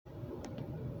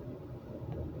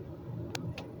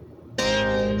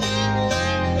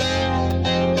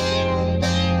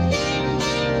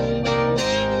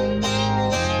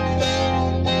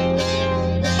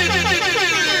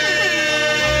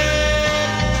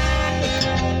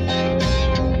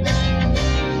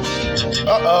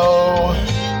Uh-oh.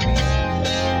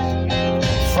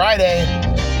 Friday.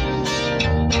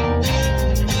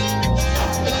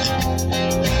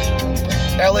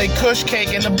 LA Kush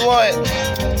Cake in the blunt.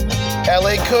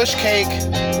 LA Kush Cake.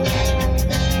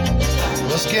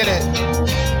 Let's get it.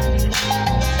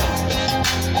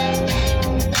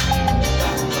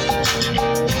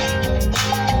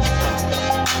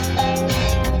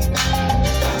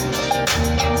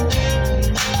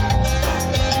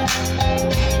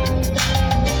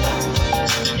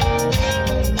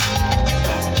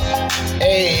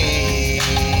 Hey.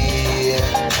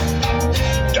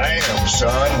 Damn,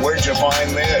 son, where'd you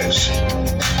find this?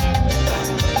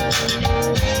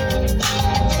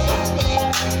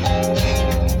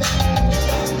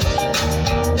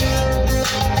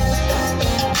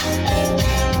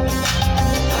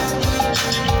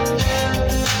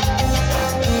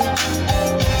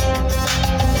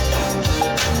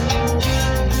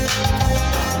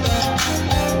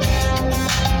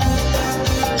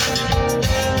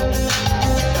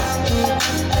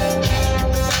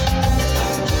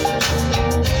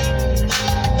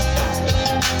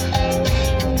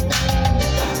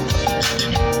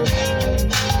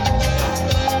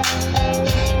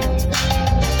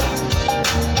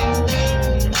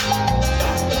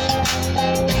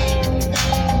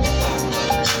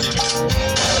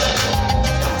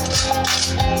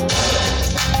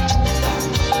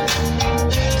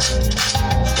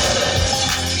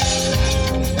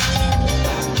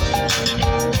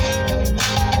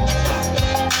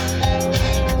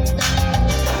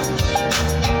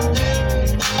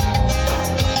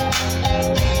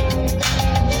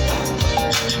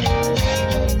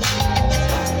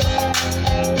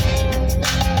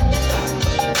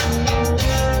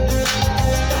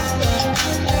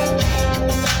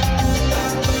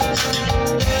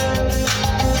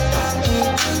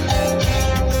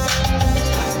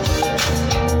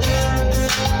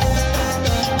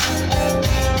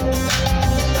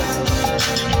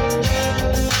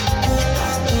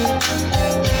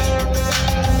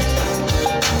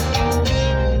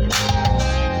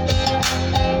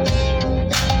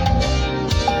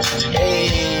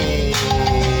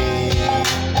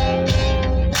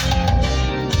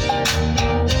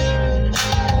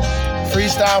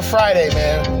 Freestyle Friday,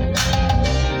 man.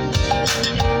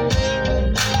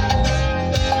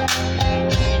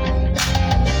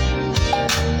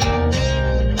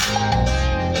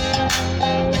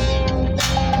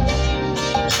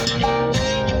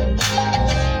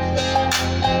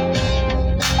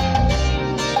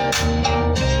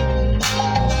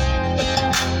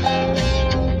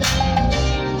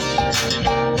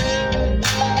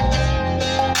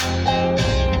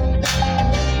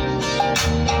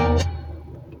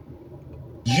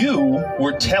 You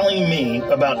were telling me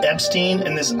about Epstein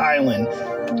and this island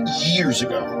years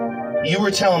ago. You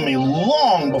were telling me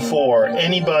long before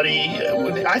anybody,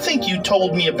 I think you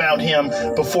told me about him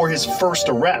before his first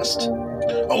arrest.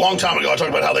 A long time ago, I talked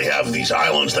about how they have these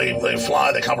islands, they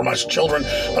fly, they compromise children.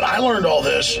 But I learned all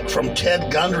this from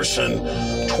Ted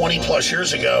Gunderson 20 plus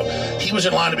years ago. He was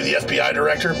in line to be the FBI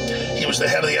director. He was the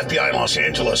head of the FBI in Los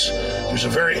Angeles. He was a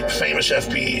very famous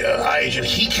FBI agent.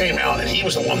 He came out and he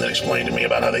was the one that explained to me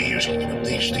about how they use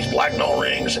these blackmail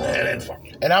rings.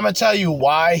 And I'm going to tell you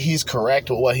why he's correct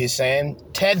with what he's saying.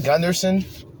 Ted Gunderson,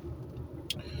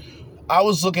 I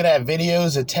was looking at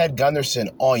videos of Ted Gunderson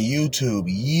on YouTube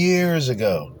years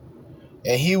ago,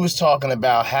 and he was talking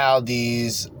about how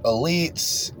these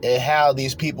elites and how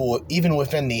these people, even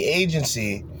within the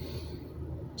agency,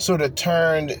 sort of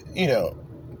turned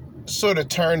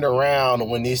around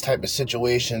when these type of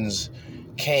situations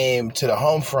came to the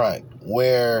home front,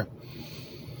 where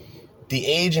the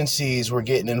agencies were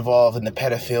getting involved in the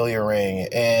pedophilia ring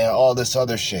and all this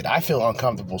other shit. I feel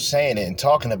uncomfortable saying it and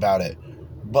talking about it.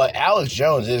 But Alex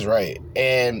Jones is right.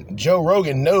 And Joe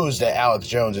Rogan knows that Alex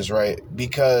Jones is right,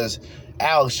 because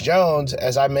Alex Jones,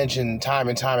 as I mentioned time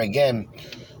and time again,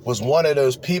 was one of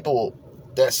those people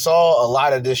that saw a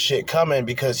lot of this shit coming,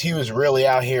 because he was really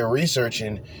out here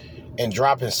researching and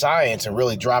dropping science and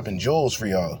really dropping jewels for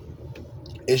y'all.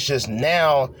 It's just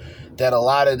now that a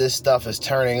lot of this stuff is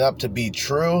turning up to be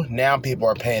true, now people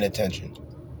are paying attention.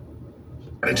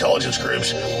 Intelligence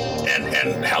groups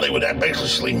and how they would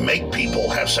basically make people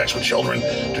have sex with children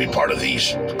to be part of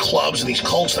these clubs and these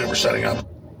cults they were setting up.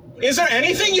 Is there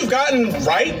anything you've gotten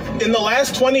right in the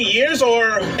last 20 years,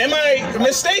 or am I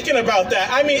mistaken about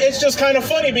that? I mean, it's just kind of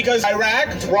funny because Iraq,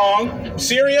 wrong.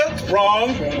 Syria, wrong.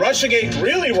 Russiagate,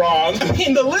 really wrong. I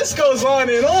mean, the list goes on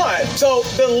and on. So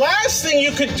the last thing you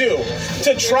could do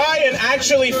to try and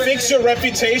actually fix your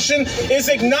reputation is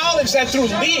acknowledge that through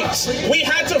leaks, we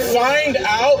had to find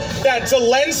out that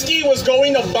Zelensky was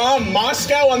going to bomb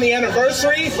Moscow on the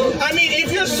anniversary. I mean,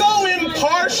 if you're so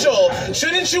impartial,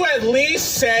 shouldn't you at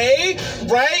least say,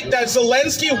 right, that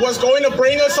Zelensky was going to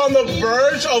bring us on the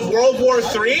verge of World War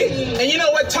III? And you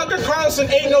know what? Tucker Carlson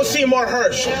ain't no Seymour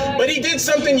Hersh, but he did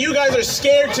something you guys are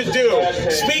scared to do.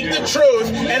 Speak the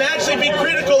truth and actually be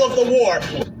critical of the war.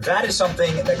 That is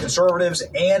something that conservatives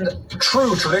and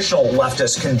true traditional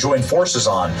leftists can join forces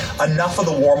on. Enough of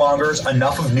the warmongers,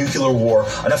 enough of nuclear war,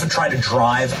 enough of trying to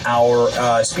drive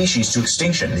our species to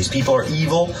extinction. These people are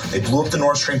evil. They blew up the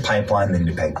Nord Stream pipeline. They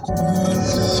need to pay.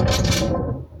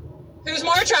 Who's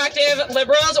more attractive,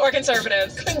 liberals or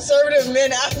conservatives? Conservative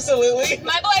men, absolutely.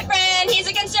 My boyfriend, he's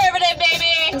a conservative, baby.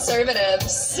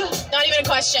 Conservatives. Not even a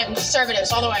question.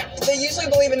 Conservatives, all the way. They usually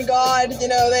believe in God. You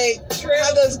know, they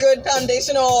have those good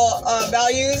foundational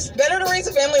values. Better to raise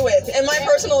a family with, in my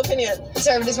personal opinion.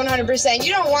 Conservatives, 100%.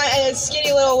 You don't want a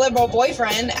skinny little liberal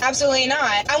boyfriend. Absolutely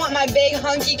not. I want my big,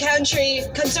 hunky, country,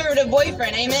 conservative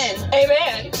boyfriend. Amen.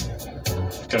 Amen.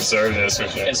 Conservatives, for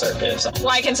sure. Conservatives.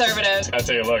 Why conservatives? I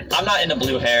take a look. I'm not into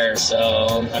blue hair,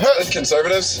 so...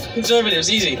 Conservatives?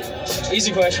 Conservatives, easy.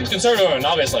 Easy question. Conservative,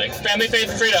 obviously. Family, faith,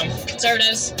 and freedom.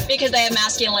 Conservatives, because they have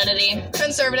masculinity.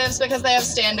 Conservatives, because they have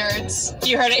standards.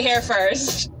 You heard it here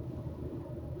first.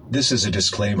 This is a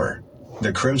disclaimer.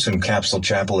 The Crimson Capsule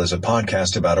Chapel is a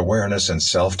podcast about awareness and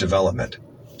self-development.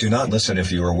 Do not listen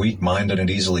if you are weak-minded and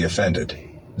easily offended.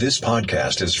 This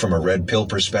podcast is from a red pill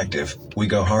perspective. We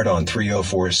go hard on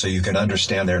 304 so you can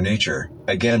understand their nature.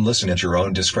 Again, listen at your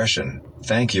own discretion.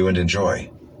 Thank you and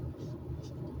enjoy.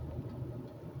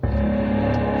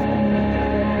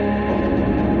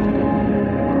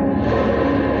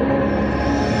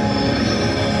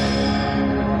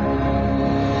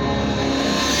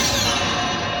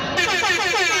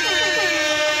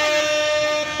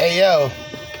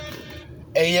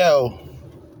 Hey yo,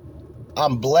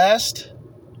 I'm blessed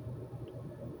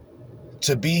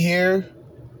to be here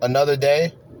another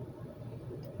day.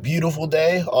 Beautiful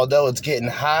day, although it's getting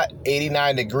hot,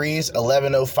 89 degrees,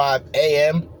 11:05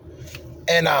 a.m.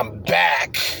 And I'm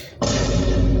back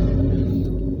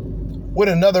with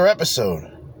another episode.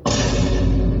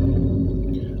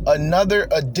 Another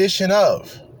edition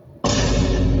of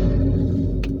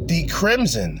the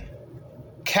Crimson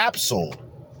Capsule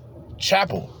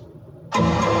Chapel.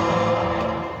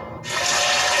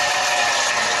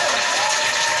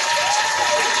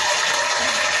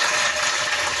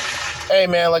 Hey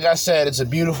man, like I said, it's a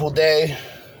beautiful day.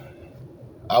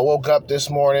 I woke up this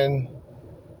morning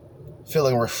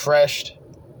feeling refreshed,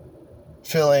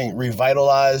 feeling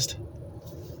revitalized.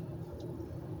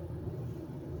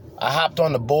 I hopped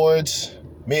on the boards,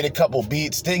 made a couple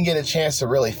beats, didn't get a chance to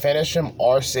really finish them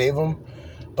or save them,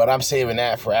 but I'm saving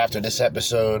that for after this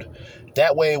episode.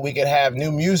 That way we could have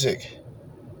new music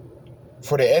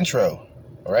for the intro,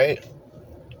 right?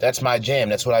 That's my jam.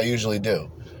 That's what I usually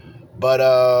do. But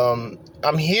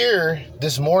I'm here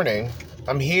this morning.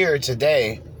 I'm here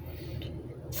today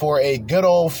for a good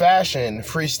old-fashioned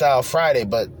Freestyle Friday,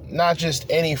 but not just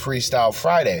any Freestyle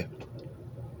Friday.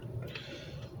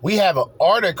 We have an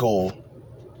article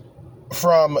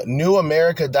from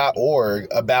newamerica.org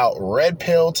about red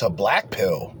pill to black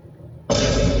pill.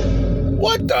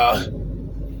 What the?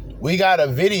 We got a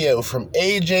video from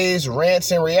AJ's Rants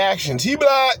and Reactions. He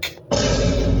black.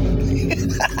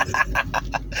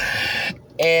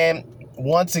 And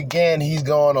once again, he's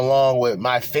going along with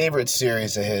my favorite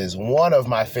series of his, one of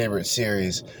my favorite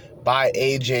series by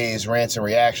AJ's Rants and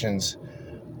Reactions.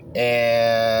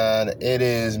 And it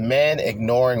is men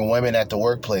ignoring women at the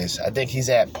workplace. I think he's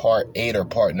at part 8 or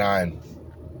part 9.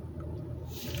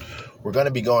 We're going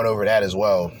to be going over that as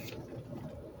well.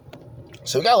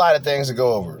 So we got a lot of things to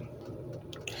go over.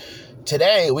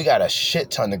 Today, we got a shit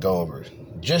ton to go over.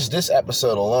 Just this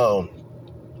episode alone.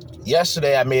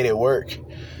 Yesterday, I made it work.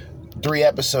 3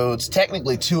 episodes,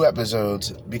 technically 2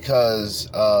 episodes, because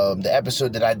the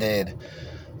episode that I did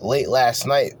late last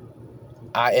night,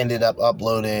 I ended up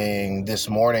uploading this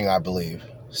morning, I believe.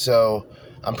 So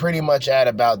I'm pretty much at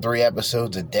about 3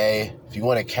 episodes a day. If you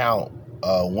want to count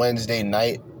Wednesday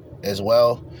night as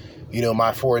well, you know,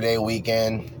 my 4-day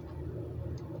weekend,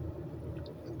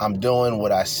 I'm doing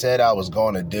what I said I was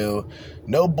going to do.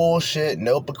 No bullshit,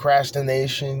 no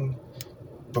procrastination.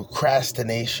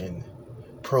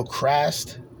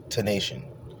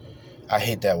 I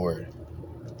hate that word.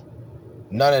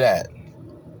 None of that.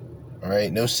 All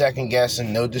right? No second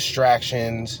guessing, no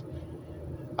distractions.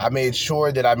 I made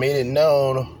sure that I made it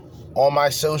known on my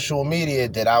social media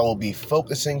that I will be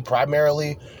focusing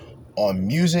primarily on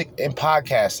music and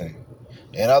podcasting.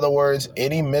 In other words,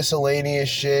 any miscellaneous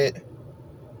shit,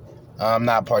 I'm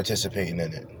not participating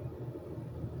in it.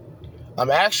 I'm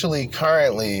actually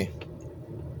currently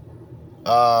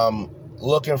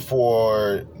looking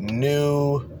for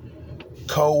new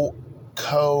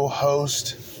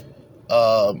co-host,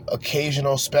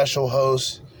 occasional special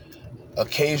hosts,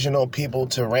 occasional people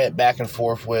to rant back and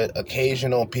forth with,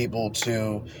 occasional people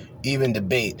to even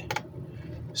debate.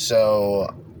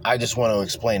 So I just want to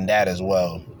explain that as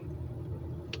well.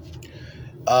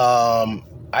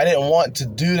 I didn't want to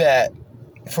do that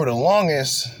for the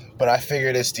longest, but I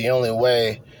figured it's the only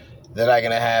way that I'm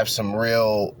going to have some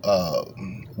real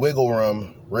wiggle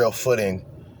room, real footing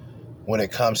when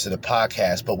it comes to the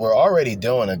podcast. But we're already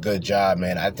doing a good job,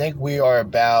 man. I think we are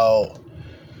about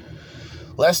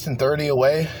less than 30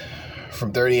 away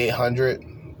from 3,800.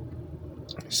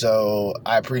 So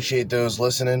I appreciate those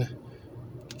listening.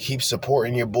 Keep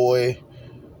supporting your boy.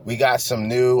 We got some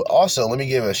new. Also, let me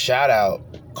give a shout out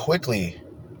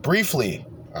briefly.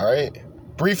 All right?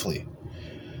 Briefly.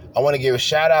 I want to give a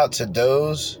shout out to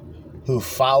those who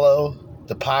follow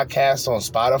the podcast on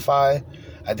Spotify.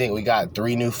 I think we got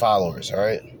 3 new followers. All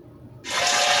right?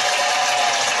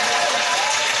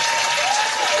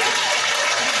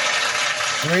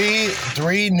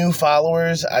 Three new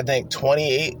followers. I think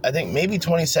 28. I think maybe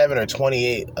 27 or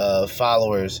 28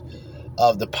 followers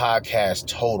of the podcast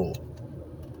total.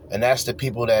 And that's the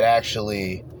people that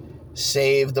actually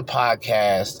save the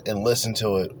podcast and listen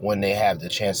to it when they have the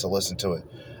chance to listen to it.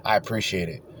 I appreciate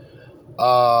it.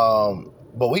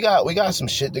 But we got some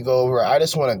shit to go over. I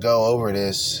just want to go over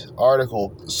this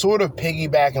article, sort of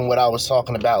piggybacking what I was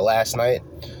talking about last night,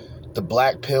 the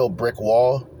black pill brick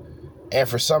wall. And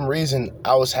for some reason,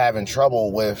 I was having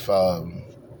trouble with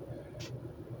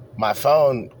my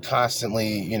phone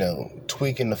constantly,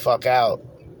 tweaking the fuck out.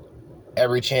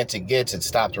 Every chance it gets, it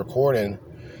stopped recording.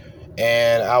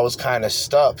 And I was kind of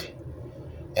stuck.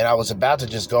 And I was about to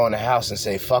just go in the house and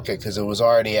say, fuck it, because it was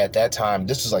already at that time.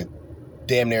 This was like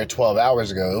damn near 12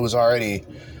 hours ago. It was already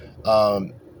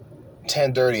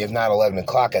 10:30, if not 11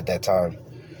 o'clock at that time.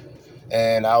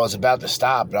 And I was about to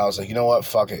stop, but I was like, you know what?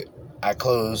 Fuck it. I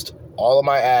closed all of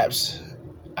my apps.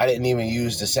 I didn't even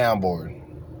use the soundboard.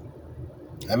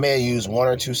 I may have used 1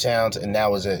 or 2 sounds, and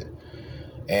that was it.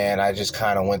 And I just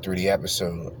kind of went through the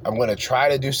episode. I'm going to try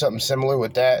to do something similar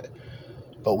with that,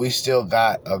 but we still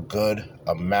got a good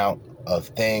amount of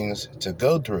things to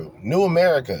go through.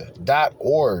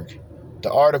 NewAmerica.org,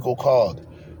 the article called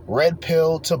Red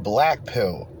Pill to Black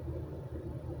Pill.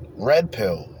 Red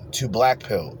Pill to Black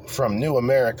Pill from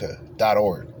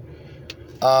NewAmerica.org.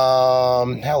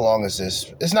 How long is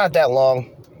this? It's not that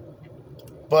long,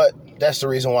 but that's the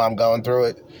reason why I'm going through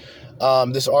it.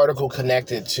 This article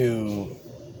connected to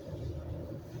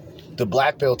the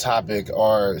black pill topic,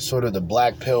 or sort of the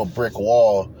black pill brick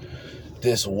wall.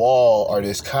 This wall, or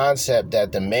this concept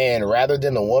that the man, rather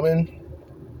than the woman,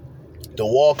 the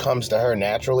wall comes to her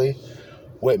naturally.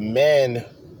 With men,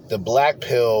 the black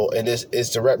pill, and this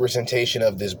is the representation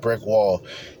of this brick wall.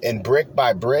 And brick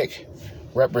by brick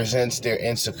represents their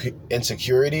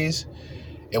insecurities.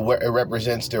 It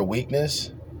represents their weakness.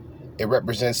 It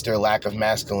represents their lack of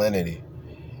masculinity.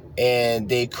 And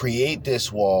they create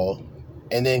this wall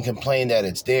and then complain that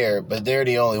it's there, but they're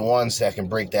the only ones that can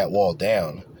break that wall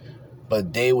down.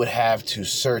 But they would have to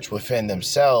search within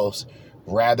themselves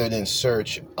rather than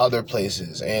search other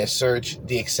places and search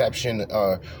the exception,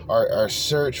 or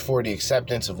search for the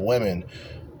acceptance of women,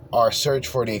 or search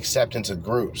for the acceptance of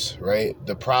groups, right?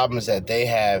 The problems that they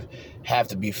have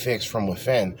to be fixed from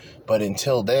within. But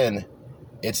until then,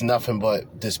 it's nothing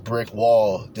but this brick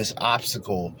wall, this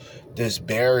obstacle, this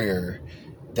barrier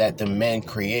that the men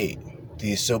create,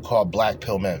 these so-called black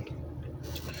pill men.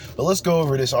 But let's go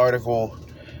over this article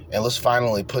and let's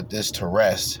finally put this to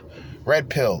rest. Red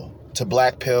pill to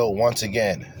black pill once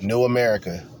again,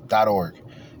 NewAmerica.org.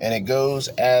 And it goes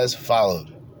as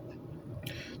followed.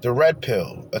 The red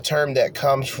pill, a term that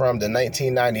comes from the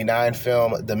 1999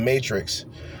 film The Matrix,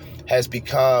 has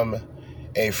become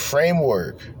a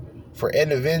framework for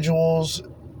individuals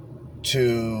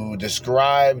to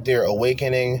describe their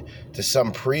awakening to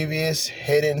some previous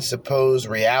hidden supposed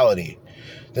reality.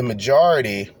 The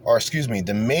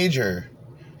major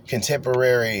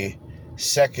contemporary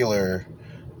secular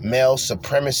male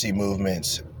supremacy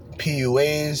movements,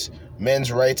 PUAs,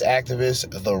 men's rights activists,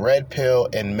 the red pill,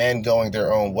 and men going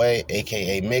their own way,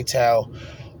 aka MGTOW,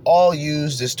 all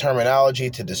use this terminology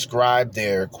to describe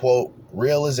their, quote,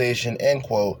 realization, end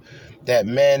quote, that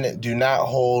men do not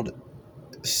hold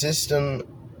systemic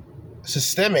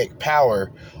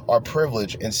power or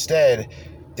privilege. Instead,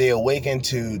 they awaken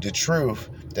to the truth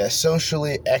that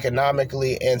socially,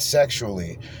 economically, and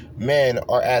sexually, men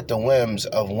are at the whims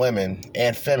of women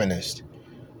and feminist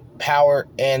power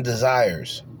and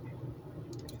desires.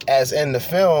 As in the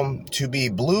film, to be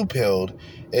blue-pilled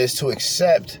is to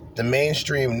accept the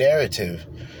mainstream narrative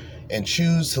and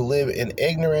choose to live in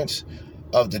ignorance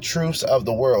of the truths of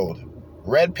the world.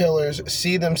 Red pillers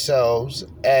see themselves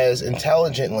as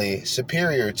intelligently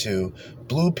superior to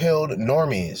blue-pilled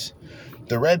normies.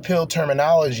 The red pill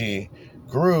terminology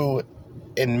grew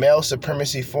in male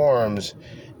supremacy forums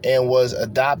and was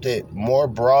adopted more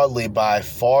broadly by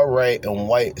far-right and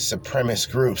white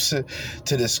supremacist groups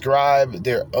to describe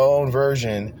their own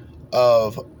version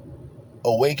of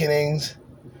awakenings,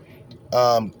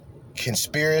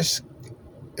 conspiracist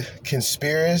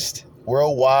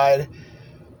worldwide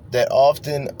that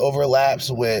often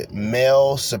overlaps with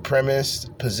male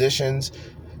supremacist positions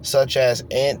such as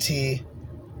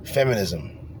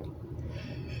anti-feminism.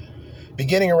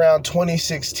 Beginning around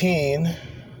 2016,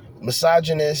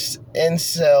 misogynist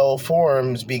incel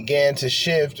forums began to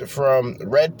shift from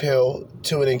red pill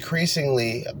to an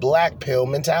increasingly black pill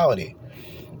mentality.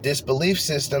 This belief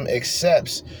system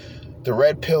accepts the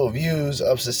red pill views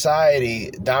of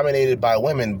society dominated by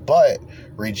women, but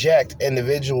reject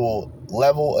individual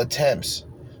level attempts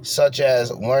such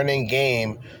as learning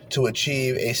game to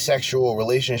achieve a sexual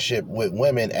relationship with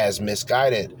women as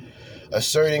misguided,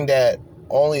 asserting that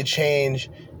only change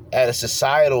at a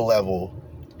societal level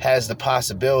has the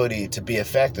possibility to be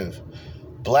effective.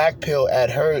 Black pill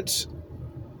adherents.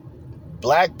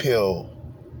 Black pill.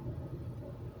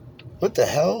 What the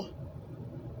hell?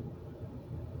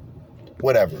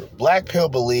 Whatever. Black pill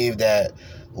believe that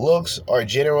looks are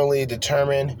generally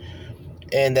determined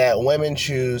and that women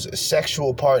choose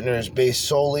sexual partners based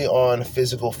solely on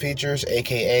physical features,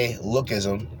 aka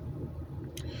lookism.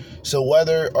 So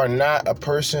whether or not a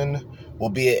person will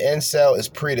be an incel is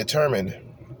predetermined.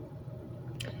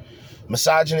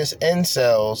 Misogynist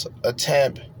incels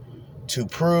attempt to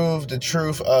prove the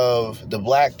truth of the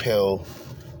black pill,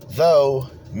 though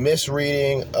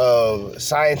misreading of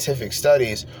scientific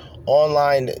studies,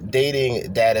 online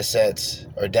dating datasets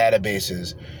or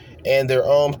databases, and their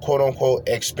own quote-unquote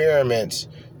experiments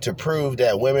to prove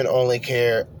that women only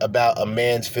care about a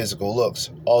man's physical looks.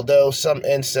 Although some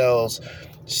incels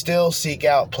still seek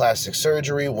out plastic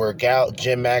surgery, work out,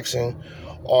 gym maxing,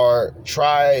 or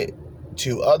try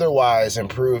to otherwise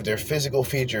improve their physical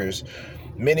features,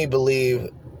 many believe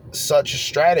such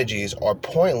strategies are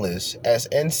pointless, as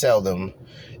inceldom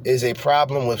is a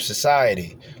problem with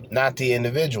society, not the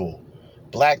individual.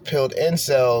 Black-pilled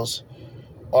incels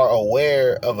are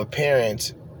aware of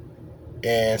appearance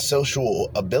and social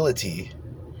ability,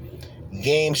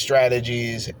 game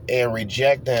strategies, and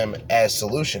reject them as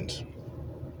solutions.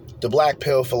 The black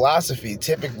pill philosophy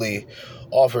typically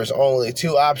offers only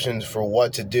two options for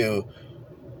what to do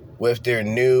with their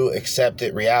new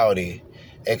accepted reality: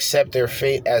 accept their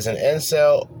fate as an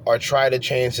incel or try to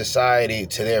change society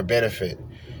to their benefit.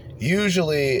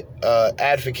 Usually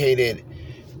advocated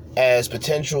as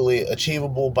potentially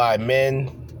achievable by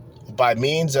men by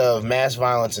means of mass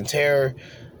violence and terror,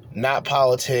 not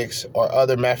politics or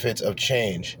other methods of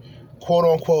change.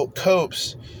 Quote-unquote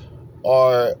copes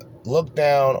are looked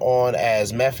down on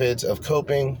as methods of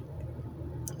coping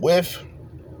with,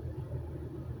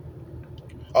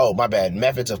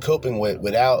 methods of coping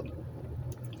without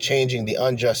changing the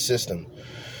unjust system.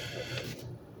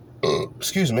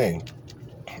 Excuse me.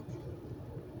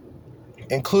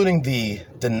 Including the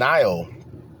denial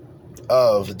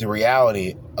of the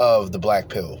reality of the black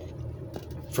pill.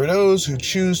 For those who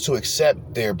choose to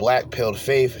accept their black-pilled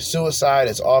faith, suicide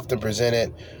is often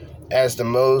presented as the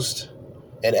most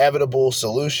inevitable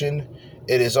solution.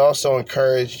 It is also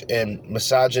encouraged in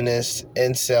misogynist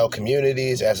incel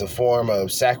communities as a form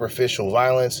of sacrificial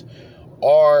violence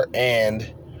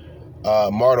and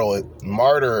martyrdom.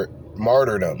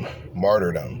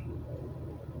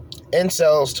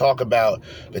 Incels talk about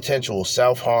potential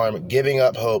self-harm, giving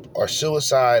up hope, or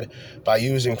suicide by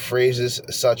using phrases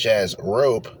such as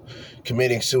rope,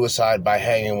 committing suicide by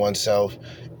hanging oneself,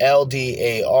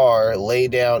 LDAR, lay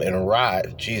down and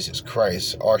rot, Jesus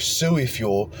Christ, or sui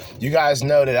fuel. You guys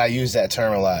know that I use that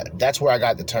term a lot. That's where I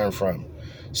got the term from.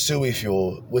 Sui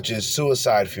fuel, which is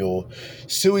suicide fuel.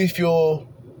 Sui fuel,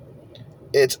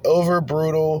 it's over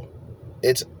brutal.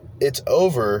 It's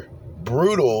over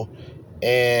brutal,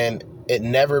 and it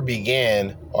never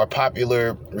began, are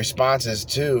popular responses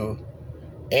to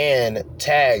and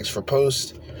tags for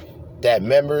posts that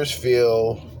members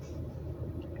feel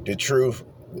the truth,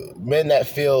 men that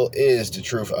feel is the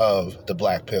truth of the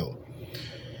black pill.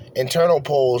 Internal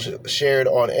polls shared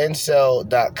on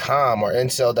incel.com or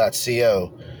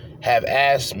incel.co have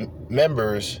asked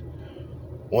members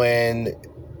when,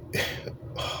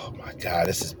 oh my God,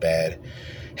 this is bad,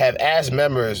 have asked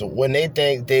members when they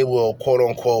think they will quote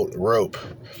unquote rope.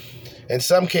 In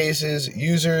some cases,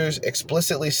 users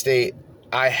explicitly state,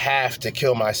 I have to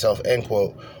kill myself, end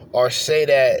quote, or say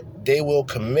that they will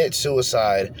commit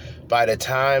suicide by the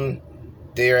time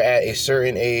they are at a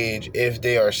certain age if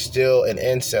they are still an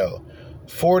incel.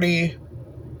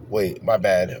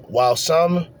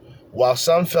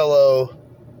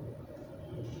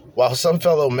 While some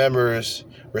fellow members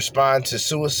respond to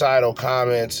suicidal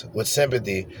comments with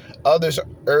sympathy, others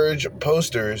urge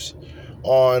posters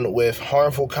on with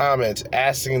harmful comments,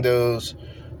 asking those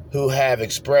who have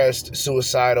expressed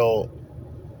suicidal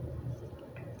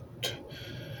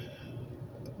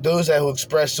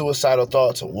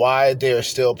thoughts why they are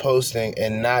still posting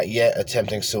and not yet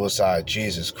attempting suicide.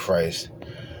 Jesus Christ.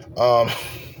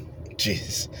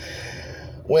 Jesus.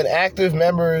 When active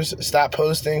members stop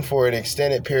posting for an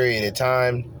extended period of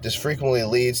time, this frequently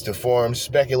leads to forums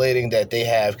speculating that they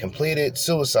have completed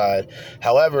suicide.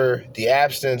 However, the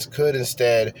absence could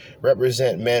instead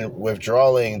represent men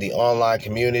withdrawing the online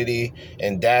community,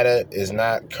 and data is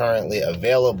not currently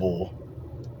available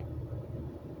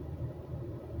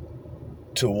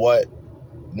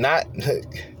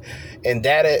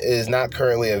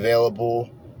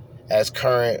as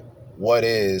current what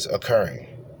is occurring.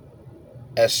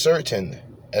 As certain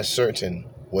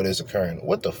what is occurring.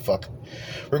 What the fuck?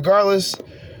 Regardless,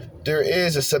 there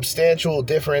is a substantial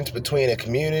difference between a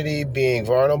community being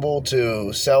vulnerable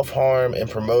to self-harm and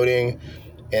promoting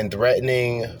and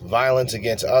threatening violence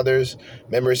against others,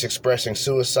 members expressing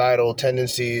suicidal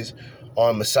tendencies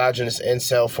on misogynist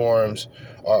incel forums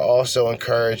are also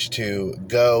encouraged to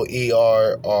go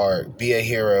ER or be a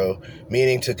hero,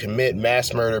 meaning to commit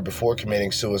mass murder before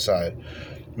committing suicide.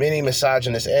 Many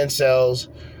misogynist incels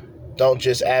don't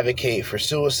just advocate for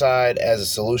suicide as a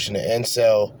solution to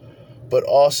incel, but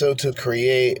also to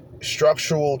create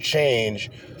structural change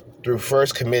through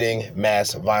first committing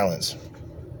mass violence.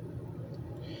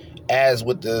 As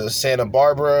with the Santa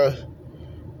Barbara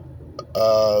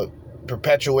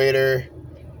perpetuator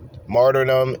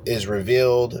martyrdom is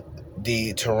revealed,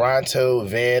 the Toronto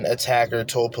van attacker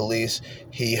told police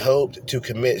he hoped to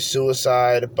commit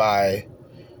suicide by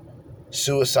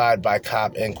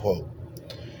cop, end quote.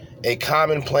 A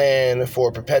common plan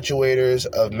for perpetuators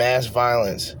of mass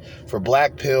violence, for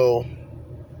Black Pill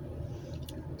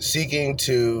seeking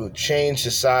to change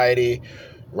society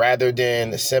rather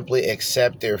than simply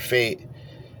accept their fate,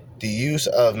 the use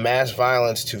of mass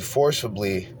violence to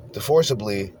forcibly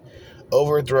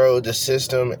overthrow the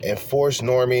system and force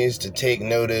normies to take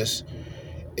notice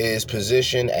is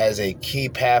positioned as a key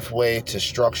pathway to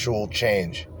structural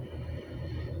change.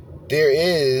 There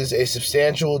is a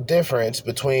substantial difference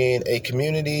between a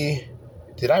community...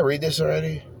 Did I read this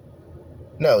already?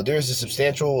 No, there's a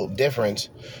substantial difference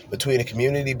between a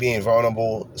community being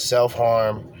vulnerable,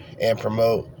 self-harm, and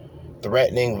promote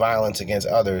threatening violence against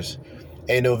others.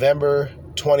 A November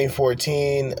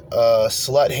 2014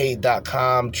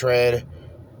 sluthate.com thread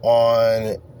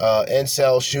on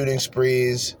incel shooting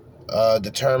sprees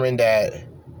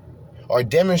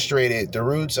demonstrated the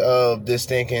roots of this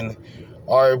thinking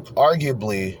are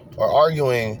arguing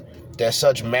that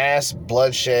such mass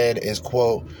bloodshed is,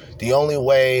 quote, the only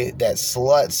way that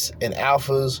sluts and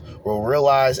alphas will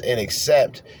realize and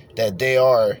accept that there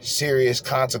are serious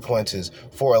consequences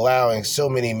for allowing so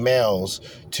many males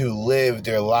to live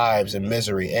their lives in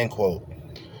misery, end quote.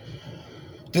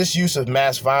 This use of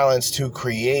mass violence to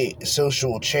create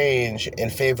social change in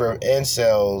favor of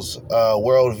incels'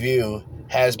 worldview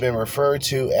has been referred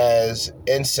to as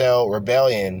incel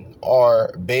rebellion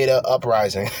or beta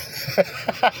uprising.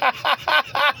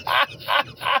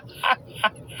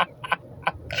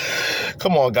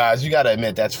 Come on, guys, you gotta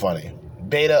admit that's funny.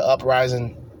 Beta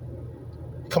uprising.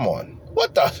 Come on.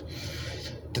 What the?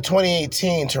 The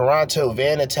 2018 Toronto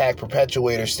van attack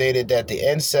perpetuator stated that the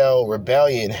incel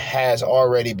rebellion has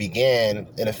already began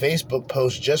in a Facebook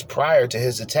post just prior to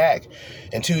his attack.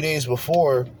 And 2 days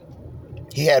before,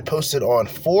 he had posted on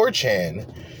 4chan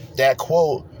that,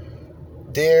 quote,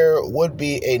 there would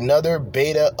be another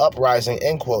beta uprising,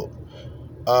 end quote.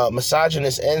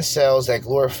 Misogynist incels that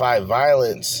glorify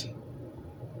violence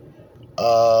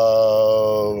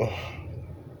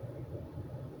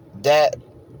that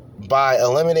by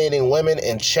eliminating women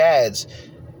and chads,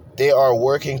 they are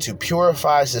working to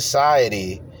purify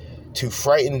society to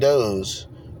frighten those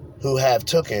who have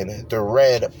taken the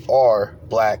red or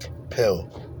black pill.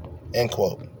 End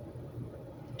quote.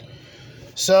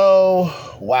 So,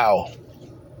 wow.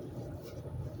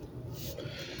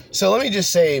 So let me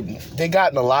just say, they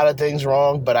gotten a lot of things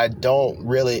wrong, but I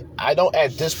don't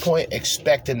at this point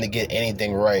expect them to get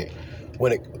anything right.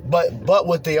 But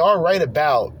what they are right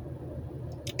about,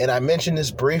 and I mentioned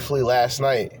this briefly last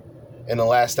night in the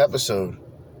last episode,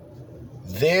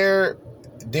 there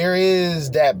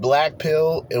is that black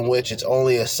pill in which it's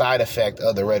only a side effect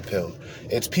of the red pill.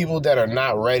 It's people that are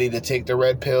not ready to take the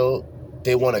red pill.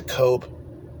 They want to cope,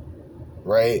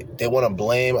 right? They want to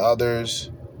blame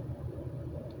others.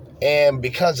 And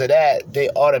because of that, they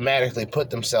automatically put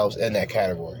themselves in that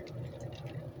category.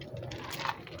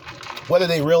 Whether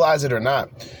they realize it or not.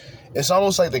 It's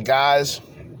almost like the guys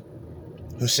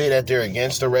who say that they're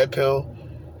against the red pill,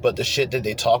 but the shit that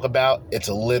they talk about, it's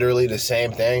literally the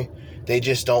same thing. They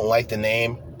just don't like the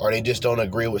name, or they just don't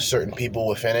agree with certain people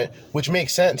within it, which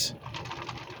makes sense.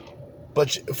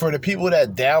 But for the people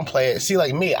that downplay it, see,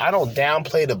 like me, I don't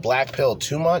downplay the black pill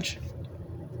too much.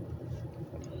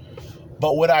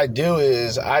 But what I do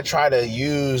is I try to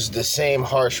use the same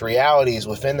harsh realities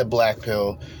within the black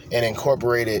pill and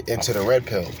incorporate it into the red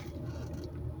pill.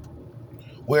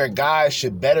 Where a guy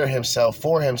should better himself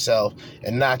for himself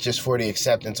and not just for the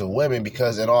acceptance of women,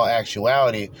 because in all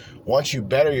actuality, once you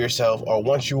better yourself or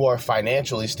once you are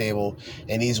financially stable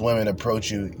and these women approach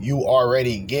you, you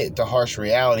already get the harsh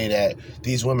reality that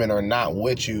these women are not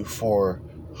with you for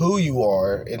who you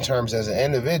are in terms as an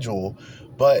individual,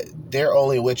 but they're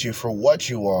only with you for what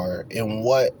you are and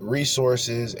what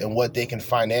resources and what they can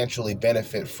financially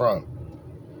benefit from.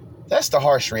 That's the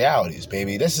harsh realities,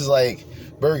 baby. This is like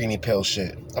burgundy pill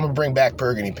shit. I'm going to bring back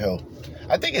burgundy pill.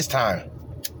 I think it's time.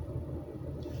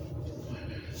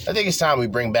 We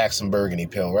bring back some burgundy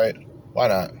pill, right? Why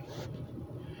not?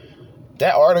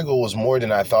 That article was more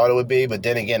than I thought it would be, but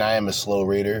then again, I am a slow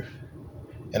reader,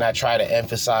 and I try to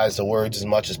emphasize the words as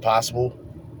much as possible.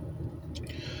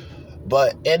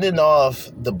 But ending off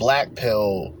the black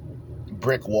pill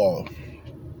brick wall,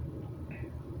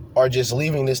 or just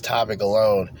leaving this topic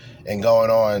alone and going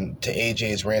on to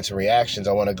AJ's rants and reactions,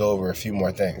 I want to go over a few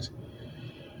more things.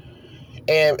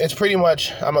 And it's pretty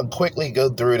much, I'm going to quickly go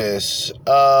through this.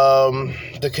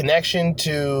 The connection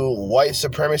to white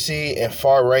supremacy and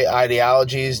far-right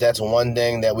ideologies, that's one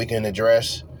thing that we can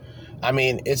address. I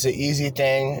mean, it's an easy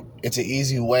thing. It's an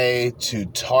easy way to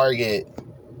target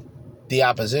the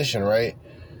opposition, right?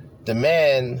 The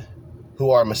men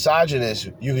who are misogynists,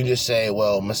 you can just say,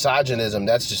 well, misogynism,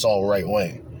 that's just all right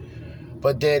wing.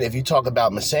 But then if you talk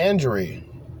about misandry,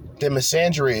 then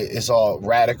misandry is all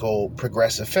radical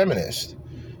progressive feminist.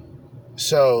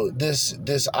 So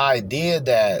this idea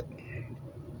that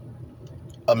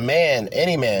a man,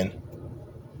 any man,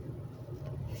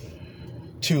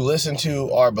 to listen to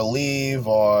or believe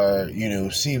or,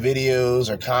 see videos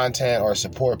or content or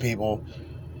support people,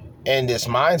 and this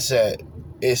mindset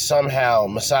is somehow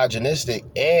misogynistic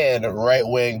and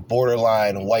right-wing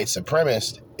borderline white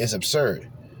supremacist is absurd,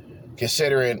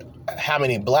 considering how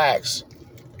many blacks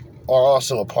are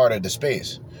also a part of the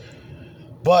space.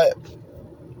 But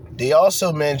they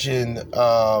also mentioned, in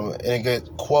a good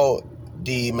quote,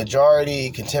 the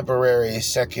majority contemporary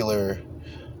secular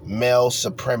male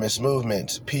supremacist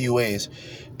movements, PUAs.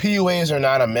 PUAs are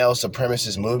not a male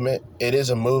supremacist movement. It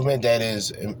is a movement it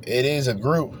is a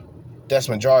group that's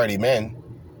majority men.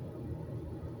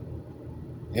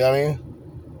 You know what I mean?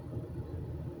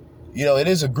 It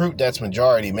is a group that's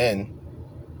majority men.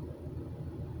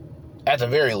 At the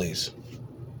very least.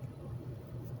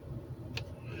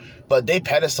 But they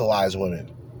pedestalize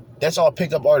women. That's all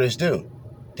pickup artists do.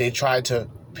 They try to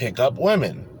pick up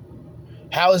women.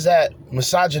 How is that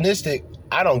misogynistic?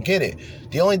 I don't get it.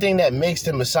 The only thing that makes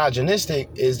them misogynistic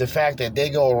is the fact that they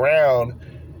go around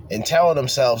and telling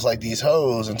themselves like these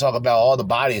hoes and talk about all the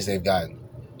bodies they've gotten.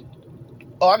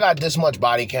 Oh, I got this much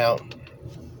body count.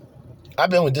 I've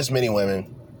been with this many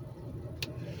women.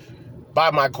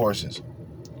 Buy my courses.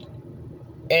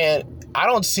 And I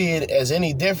don't see it as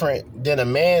any different than a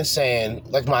man saying,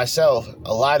 like myself,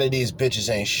 a lot of these bitches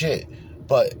ain't shit.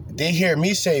 But they hear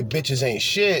me say bitches ain't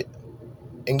shit,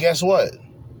 and guess what?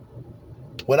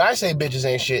 When I say bitches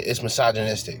ain't shit, it's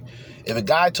misogynistic. If a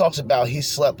guy talks about he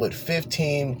slept with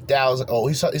 15,000,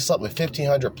 he slept with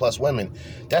 1,500 plus women,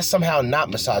 that's somehow not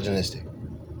misogynistic.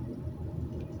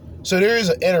 So there is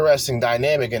an interesting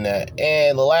dynamic in that.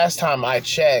 And the last time I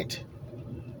checked,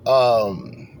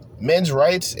 men's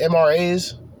rights,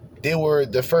 MRAs, they were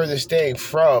the furthest thing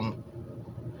from,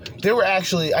 they were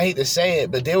actually, I hate to say it,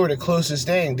 but they were the closest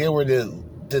thing. They were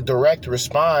the the direct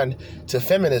respond to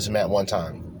feminism at one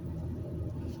time.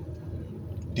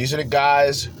 These are the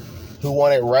guys who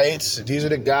wanted rights. These are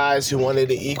the guys who wanted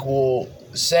the equal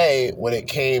say when it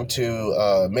came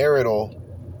to marital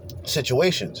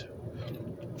situations.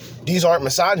 These aren't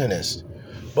misogynists.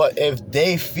 But if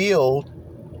they feel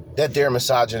that they're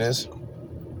misogynist,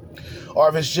 or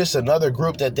if it's just another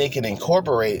group that they can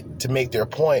incorporate to make their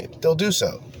point, they'll do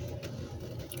so.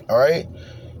 All right?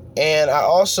 And I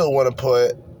also want to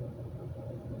put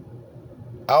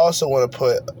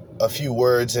a few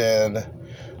words in.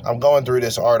 I'm going through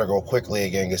this article quickly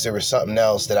again because there was something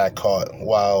else that I caught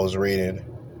while I was reading.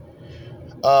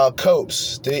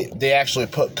 Copes. They actually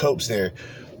put copes there.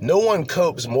 No one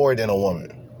copes more than a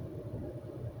woman.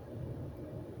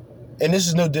 And this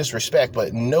is no disrespect,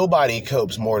 but nobody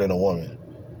copes more than a woman.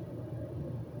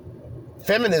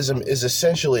 Feminism is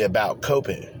essentially about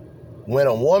coping. When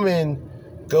a woman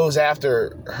goes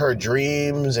after her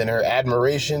dreams and her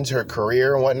admirations, her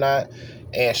career and whatnot,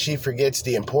 and she forgets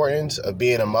the importance of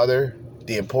being a mother,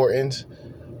 the importance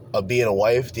of being a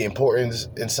wife, the importance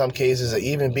in some cases of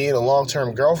even being a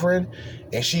long-term girlfriend,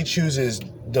 and she chooses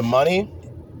the money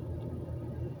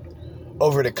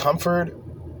over the comfort,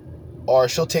 or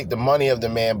she'll take the money of the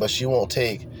man, but she'll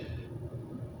take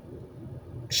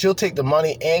the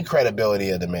money and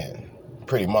credibility of the man,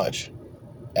 pretty much,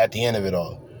 at the end of it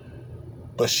all.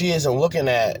 But she isn't looking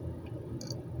at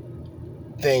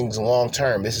things long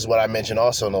term. This is what I mentioned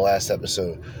also in the last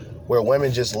episode, where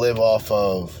women just live off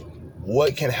of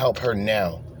what can help her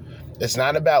now. It's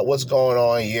not about what's going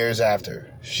on years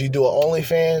after. She do an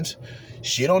OnlyFans,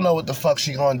 she don't know what the fuck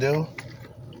she gonna do.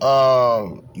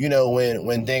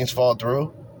 When things fall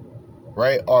through,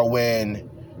 right? Or when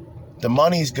the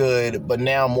money's good, but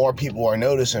now more people are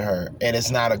noticing her, and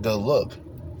it's not a good look.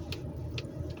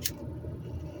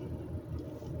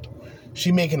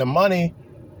 She making the money,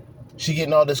 she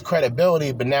getting all this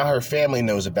credibility, but now her family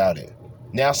knows about it.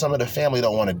 Now some of the family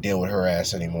don't want to deal with her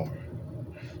ass anymore.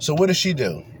 So what does she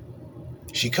do?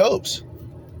 She copes.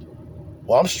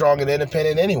 Well, I'm strong and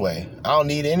independent anyway. I don't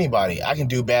need anybody. I can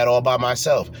do bad all by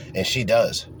myself. And she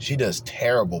does. She does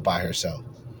terrible by herself.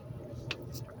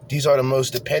 These are the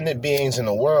most dependent beings in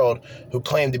the world who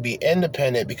claim to be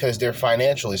independent because they're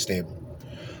financially stable.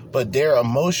 But they're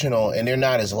emotional and they're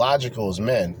not as logical as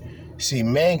men. See,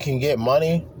 men can get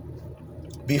money,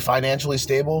 be financially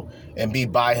stable, and be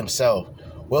by himself.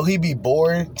 Will he be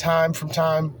bored time from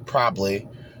time? Probably.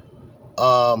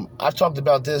 I've talked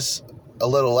about this a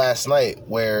little last night,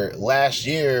 where last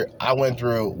year I went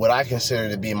through what I consider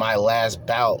to be my last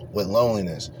bout with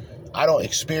loneliness. I don't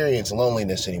experience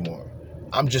loneliness anymore.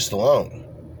 I'm just alone,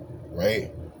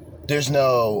 right? There's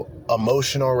no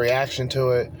emotional reaction to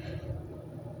it.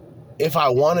 If I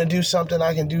want to do something,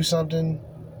 I can do something.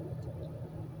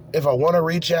 If I want to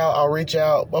reach out, I'll reach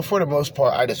out. But for the most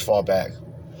part, I just fall back.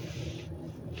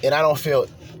 And I don't feel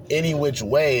any which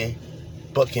way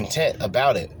but content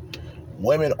about it.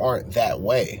 Women aren't that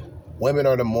way. Women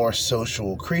are the more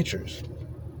social creatures.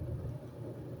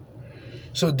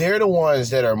 So they're the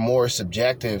ones that are more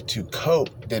subjective to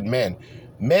cope than men.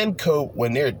 Men cope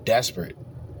when they're desperate.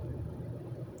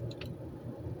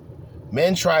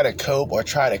 Men try to cope or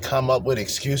try to come up with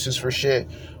excuses for shit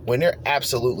when they're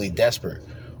absolutely desperate.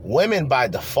 Women, by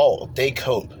default, they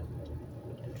cope.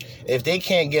 If they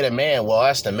can't get a man, well,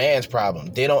 that's the man's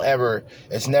problem.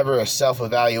 It's never a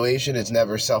self-evaluation. It's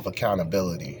never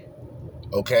self-accountability.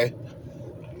 Okay?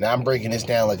 Now I'm breaking this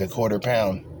down like a quarter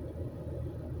pound.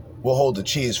 We'll hold the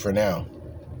cheese for now.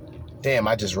 Damn,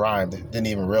 I just rhymed. Didn't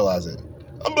even realize it.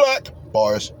 I'm black.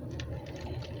 Bars.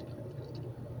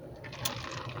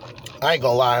 I ain't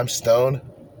gonna lie, I'm stoned.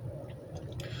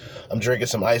 I'm drinking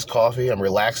some iced coffee. I'm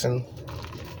relaxing.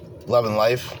 Loving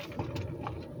life.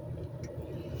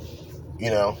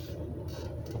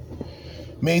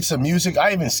 Made some music.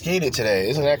 I even skated today.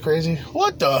 Isn't that crazy?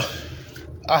 What the?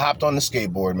 I hopped on the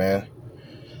skateboard, man.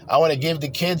 I want to give the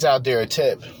kids out there a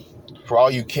tip. For all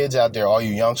you kids out there, all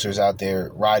you youngsters out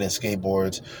there riding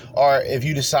skateboards, or if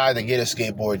you decide to get a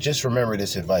skateboard, just remember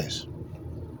this advice.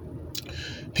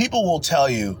 People will tell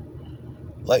you,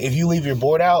 like, if you leave your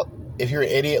board out, if you're an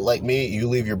idiot like me, you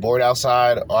leave your board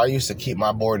outside, or I used to keep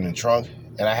my board in the trunk,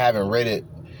 and I haven't rid it.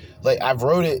 Like, I've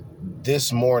rode it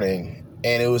this morning,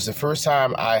 and it was the first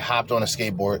time I hopped on a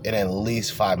skateboard in at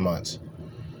least 5 months.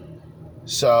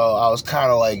 So I was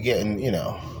kind of like getting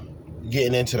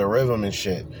into the rhythm and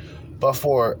shit. But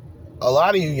for a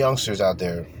lot of you youngsters out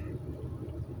there,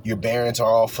 your parents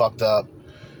are all fucked up.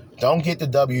 Don't get the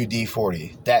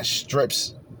WD-40. That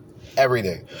strips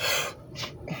everything.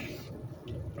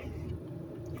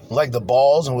 Like the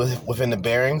balls and within the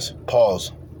bearings,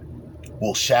 pause.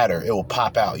 will shatter. It will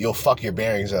pop out. You'll fuck your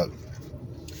bearings up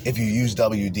if you use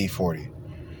WD-40.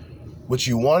 What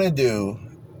you want to do,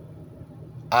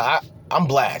 I'm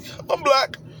black.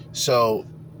 So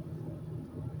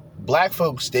black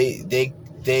folks, they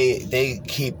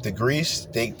keep the grease.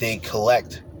 They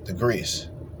collect the grease,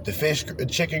 the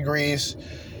chicken grease,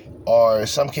 or in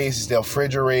some cases they'll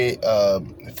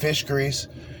refrigerate fish grease,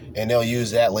 and they'll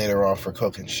use that later on for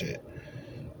cooking shit.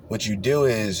 What you do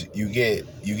is you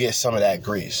get some of that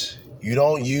grease. You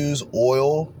don't use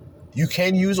oil. You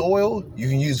can use oil. You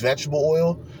can use vegetable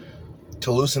oil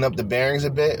to loosen up the bearings a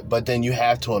bit, but then you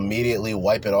have to immediately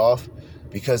wipe it off,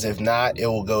 because if not, it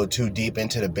will go too deep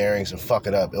into the bearings and fuck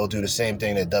it up. It'll do the same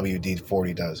thing that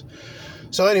WD-40 does.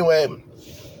 So anyway,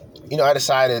 I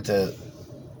decided to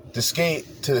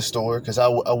skate to the store, because I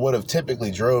would have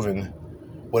typically driven.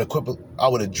 I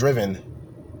would have driven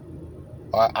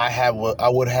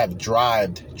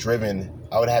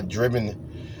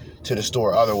to the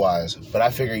store otherwise. But I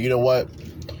figured, you know what?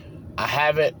 I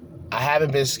haven't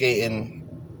been skating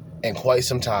in quite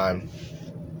some time.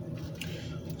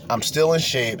 I'm still in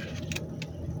shape.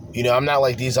 I'm not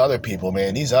like these other people,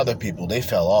 man. These other people, they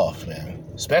fell off, man.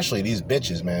 Especially these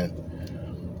bitches, man.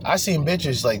 I seen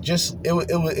bitches like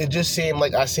it just seemed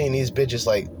like I seen these bitches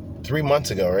like 3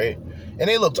 months ago, right? And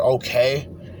they looked okay.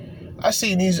 I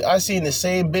seen the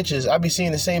same bitches. I be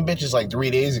seeing the same bitches like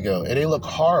 3 days ago, and they look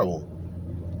horrible.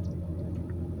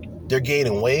 They're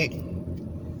gaining weight.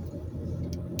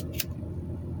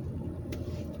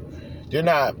 They're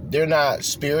not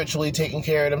spiritually taking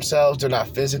care of themselves. They're not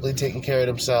physically taking care of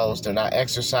themselves. They're not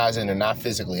exercising. They're not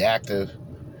physically active.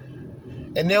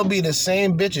 And they'll be the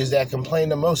same bitches that complain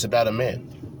the most about a man.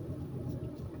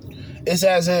 It's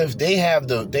as if they have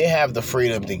the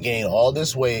freedom to gain all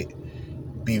this weight,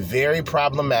 be very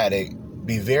problematic,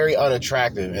 be very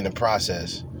unattractive in the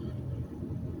process.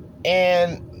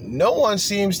 And no one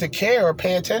seems to care or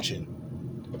pay attention.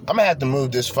 I'm gonna have to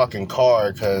move this fucking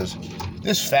car, because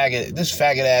this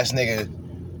faggot ass nigga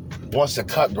wants to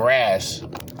cut grass.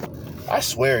 I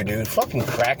swear, dude, fucking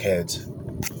crackheads.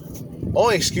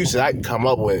 Only excuses I can come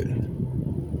up with.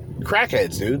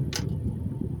 Crackheads, dude.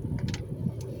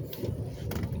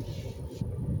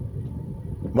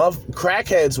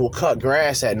 Crackheads will cut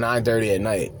grass at 9:30 at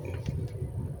night,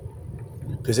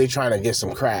 because they trying to get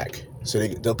some crack. So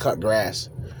they'll cut grass.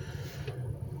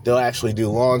 They'll actually do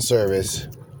lawn service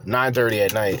 9:30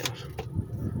 at night.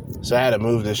 So I had to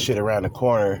move this shit around the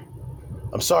corner.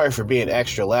 I'm sorry for being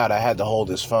extra loud. I had to hold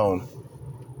this phone.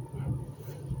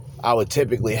 I would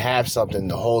typically have something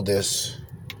to hold this,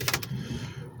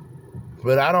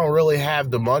 but I don't really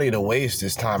have the money to waste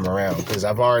this time around, because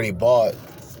I've already bought,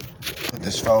 put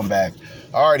this phone back,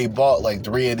 I already bought like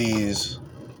 3 of these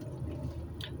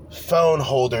phone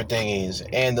holder thingies,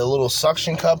 and the little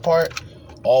suction cup part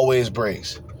always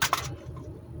breaks.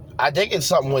 I think it's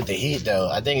something with the heat though.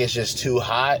 I think it's just too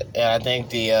hot, and I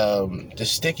think the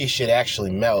sticky shit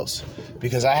actually melts,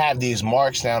 because I have these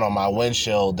marks down on my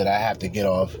windshield that I have to get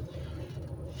off.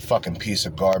 Fucking piece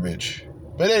of garbage.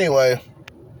 But anyway,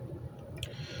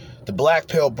 the Black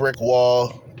Pale Brick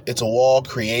Wall, it's a wall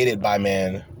created by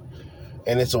man,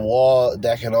 and it's a wall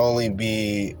that can only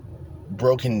be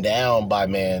broken down by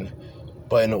man.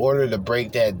 But in order to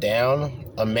break that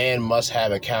down, a man must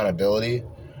have accountability.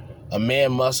 A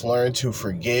man must learn to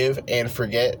forgive and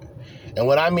forget. And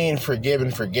when I mean forgive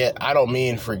and forget, I don't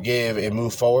mean forgive and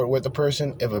move forward with the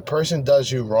person. If a person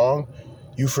does you wrong,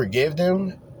 you forgive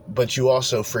them, but you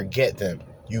also forget them.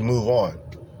 You move on.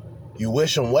 You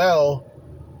wish them well,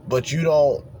 but you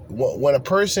don't. When a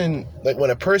person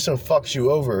fucks you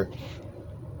over,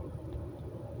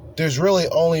 there's really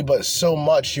only but so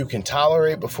much you can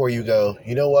tolerate before you go,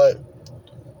 you know what?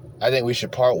 I think we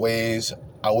should part ways.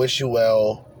 I wish you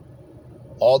well,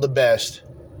 all the best,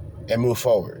 and move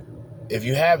forward. If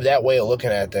you have that way of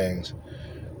looking at things,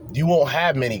 you won't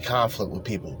have many conflict with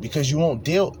people, because you won't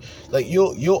deal, like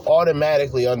you'll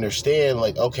automatically understand,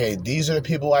 like, okay, these are the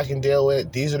people I can deal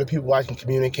with, these are the people I can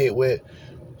communicate with,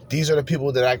 these are the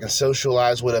people that I can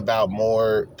socialize with about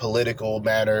more political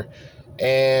matter,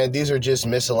 and these are just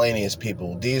miscellaneous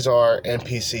people. These are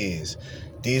NPCs.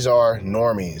 These are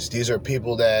normies. These are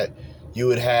people that you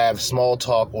would have small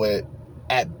talk with,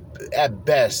 at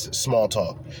best, small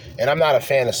talk. And I'm not a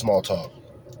fan of small talk.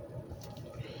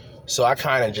 So I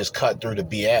kind of just cut through the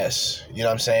BS, you know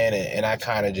what I'm saying? And I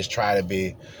kind of just try to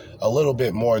be a little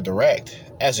bit more direct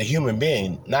as a human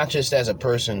being, not just as a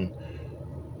person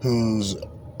who's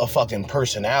a fucking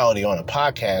personality on a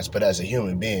podcast, but as a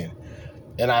human being.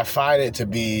 And I find it to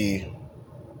be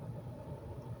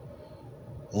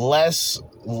less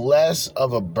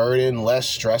of a burden, less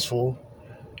stressful,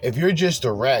 if you're just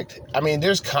direct, I mean,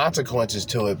 there's consequences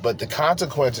to it, but the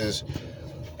consequences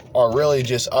are really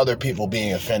just other people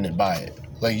being offended by it.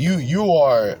 Like, you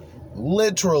are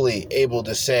literally able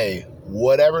to say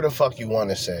whatever the fuck you want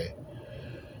to say.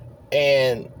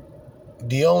 And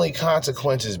the only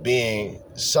consequences being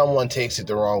someone takes it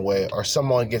the wrong way or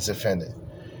someone gets offended.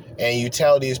 And you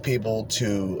tell these people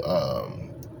to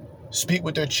speak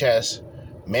with their chest,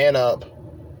 man up,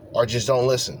 or just don't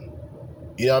listen.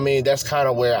 You know what I mean? That's kind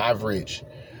of where I've reached.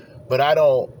 But I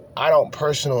don't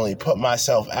personally put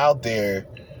myself out there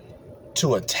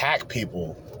to attack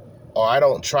people, or I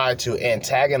don't try to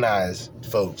antagonize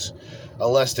folks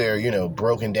unless they're, you know,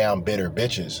 broken down, bitter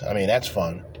bitches. I mean, that's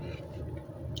fun.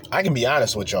 I can be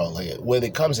honest with y'all, like, when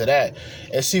it comes to that.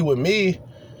 And see, with me,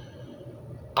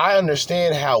 I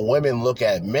understand how women look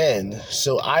at men,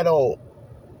 so I don't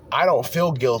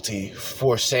feel guilty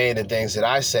for saying the things that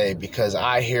I say, because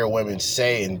I hear women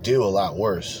say and do a lot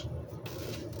worse.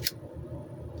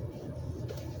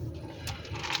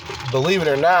 Believe it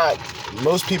or not,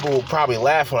 most people will probably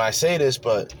laugh when I say this,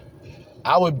 but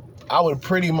I would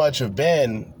pretty much have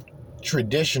been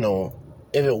traditional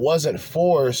if it wasn't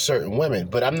for certain women.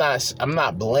 But I'm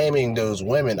not blaming those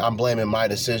women. I'm blaming my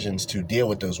decisions to deal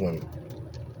with those women.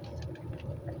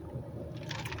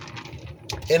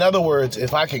 In other words,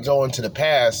 if I could go into the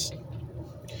past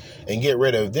and get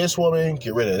rid of this woman,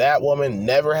 get rid of that woman,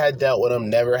 never had dealt with them,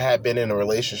 never had been in a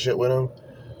relationship with them,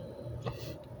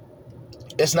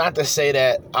 it's not to say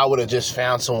that I would have just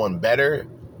found someone better.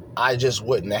 I just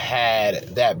wouldn't have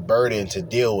had that burden to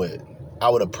deal with. I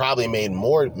would have probably made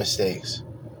more mistakes,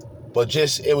 but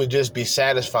it would just be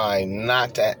satisfying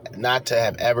not to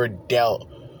have ever dealt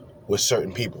with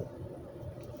certain people.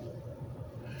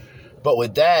 But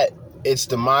with that, it's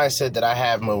the mindset that I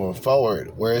have moving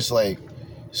forward, where it's like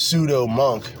pseudo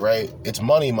monk, right? It's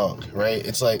money monk, right?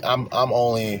 It's like I'm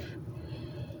only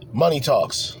money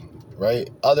talks, right?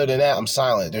 Other than that, I'm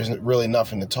silent. There's really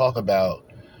nothing to talk about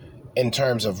in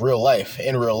terms of real life,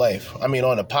 in real life. I mean,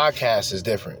 on the podcast is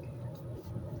different.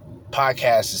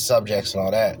 Podcast is subjects and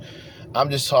all that. I'm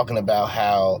just talking about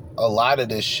how a lot of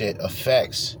this shit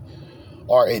affects,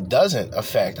 or it doesn't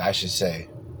affect, I should say,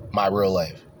 my real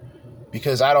life.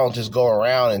 Because I don't just go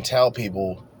around and tell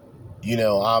people,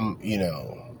 I'm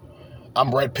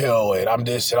red pill and I'm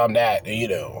this and I'm that,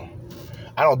 and,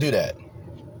 I don't do that.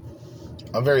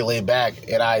 I'm very laid back,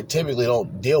 and I typically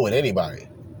don't deal with anybody.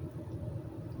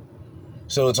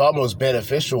 So it's almost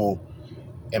beneficial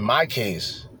in my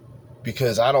case,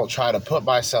 because I don't try to put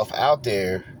myself out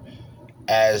there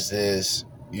as this,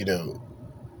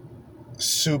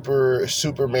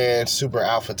 Superman, super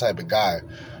alpha type of guy.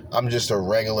 I'm just a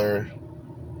regular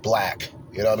black,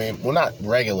 you know what I mean? Well, not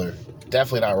regular,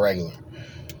 definitely not regular.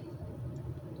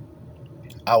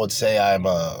 I would say I'm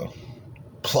a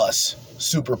plus,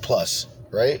 super plus,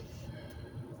 right?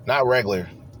 Not regular.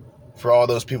 For all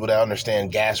those people that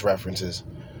understand gas references,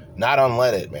 not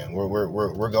unleaded, man.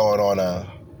 We're going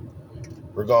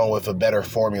with a better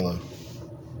formula.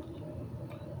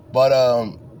 But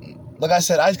like I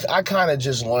said, I kind of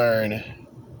just learned.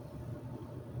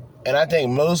 And I think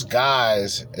most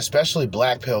guys, especially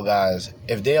black pill guys,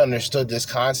 if they understood this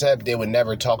concept, they would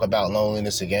never talk about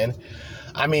loneliness again.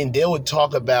 I mean, they would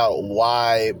talk about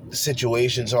why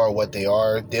situations are what they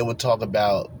are. They would talk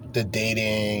about the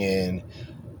dating and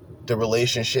the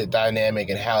relationship dynamic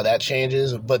and how that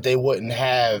changes, but they wouldn't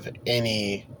have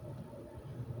any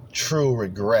true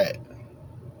regret.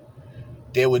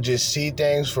 They would just see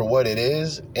things for what it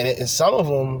is, and some of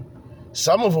them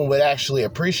would actually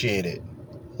appreciate it.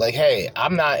 Like, hey,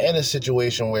 I'm not in a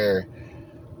situation where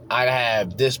I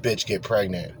have this bitch get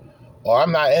pregnant. Or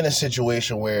I'm not in a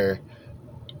situation where,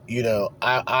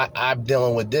 I'm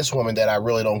dealing with this woman that I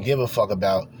really don't give a fuck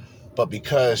about. But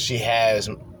because she has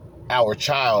our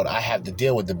child, I have to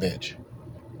deal with the bitch.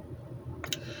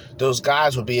 Those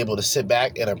guys would be able to sit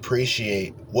back and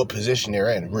appreciate what position they're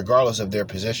in, regardless of their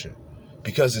position.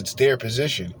 Because it's their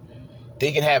position.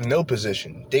 They can have no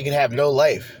position. They can have no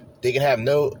life. They can have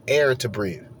no air to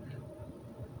breathe.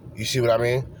 You see what I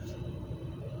mean?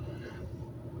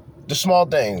 The small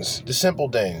things, the simple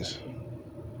things.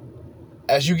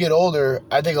 As you get older,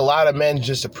 I think a lot of men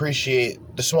just appreciate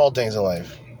the small things in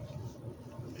life.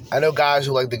 I know guys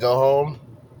who like to go home.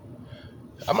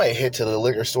 I might hit to the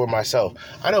liquor store myself.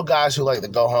 I know guys who like to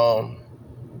go home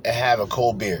and have a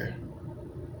cold beer.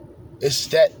 It's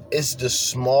the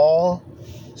small,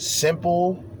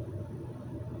 simple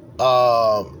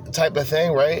type of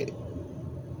thing, right?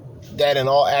 That in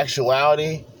all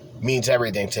actuality means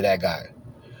everything to that guy.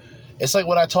 It's like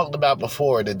what I talked about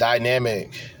before, the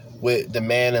dynamic with the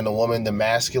man and the woman, the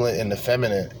masculine and the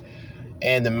feminine.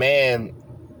 and the man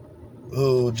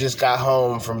who just got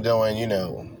home from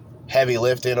doing, heavy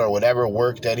lifting or whatever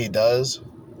work that he does,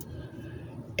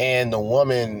 and the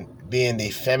woman being the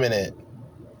feminine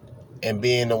and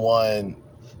being the one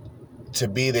to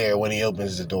be there when he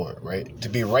opens the door, right? To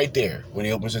be right there when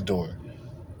he opens the door.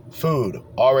 Food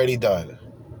already done.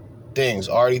 Things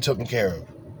already taken care of.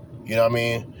 You know what I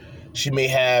mean? She may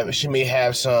have some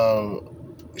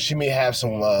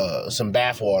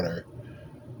bath water,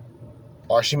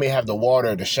 or she may have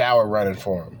the shower running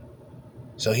for him,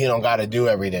 so he don't got to do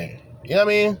everything. You know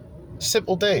what I mean?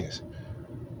 Simple things.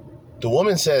 The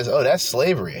woman says, "Oh, that's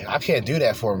slavery. I can't do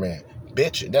that for a man."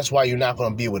 Bitch, that's why you're not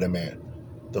going to be with a man.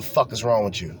 The fuck is wrong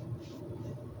with you?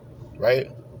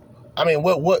 Right? I mean,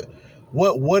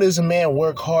 what does a man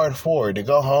work hard for? To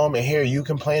go home and hear you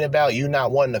complain about you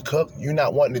not wanting to cook, you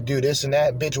not wanting to do this and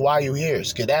that? Bitch, why are you here?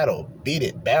 Skedaddle. Beat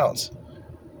it. Bounce.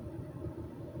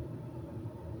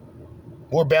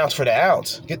 More bounce for the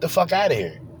ounce. Get the fuck out of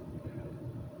here.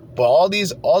 But all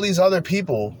these other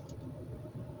people,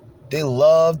 they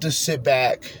love to sit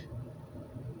back.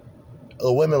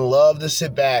 The women love to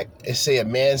sit back and say a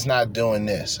man's not doing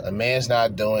this, a man's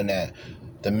not doing that.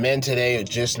 The men today are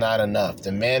just not enough.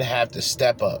 The men have to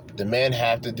step up. The men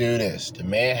have to do this. The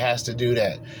man has to do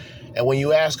that. And when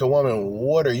you ask a woman,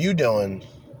 what are you doing?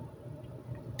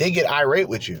 They get irate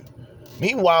with you.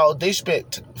 Meanwhile, they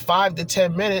spent 5 to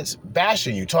 10 minutes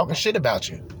bashing you, talking shit about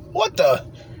you. What the?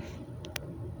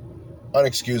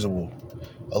 Unexcusable.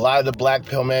 A lot of the black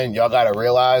pill men, y'all got to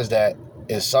realize that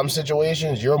in some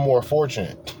situations, you're more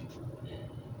fortunate.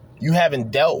 You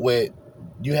haven't dealt with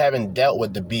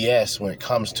the BS when it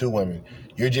comes to women.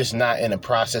 You're just not in the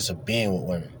process of being with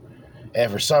women. And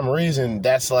for some reason,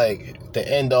 that's like the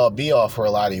end-all, be-all for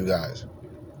a lot of you guys.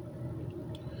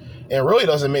 And it really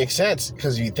doesn't make sense,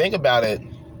 because if you think about it,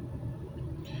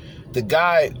 the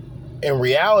guy, in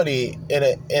reality, in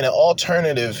an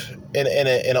alternative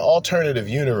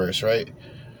universe, right?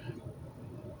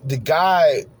 The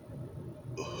guy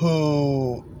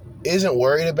who isn't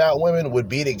worried about women would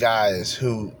be the guys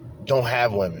who don't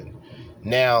have women.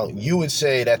 Now, you would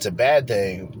say that's a bad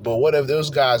thing, but what if those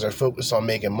guys are focused on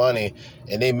making money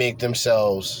and they make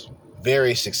themselves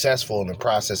very successful in the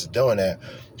process of doing that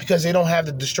because they don't have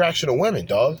the distraction of women,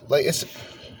 dog? Like, it's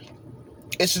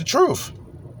the truth.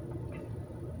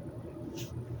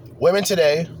 Women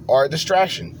today are a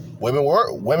distraction. Women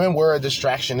were a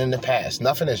distraction in the past.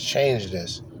 Nothing has changed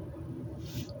this.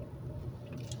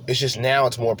 It's just now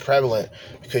it's more prevalent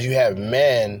because you have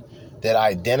men that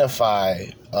identify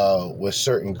with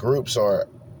certain groups, or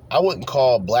I wouldn't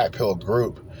call black pill a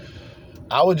group.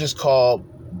 I would just call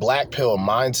black pill a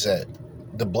mindset.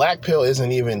 The black pill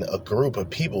isn't even a group of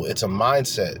people. It's a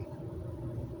mindset,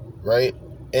 right?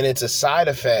 And it's a side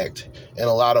effect in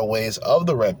a lot of ways of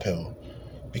the red pill,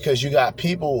 because you got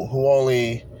people who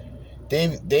only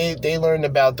they learned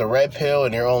about the red pill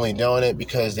and they're only doing it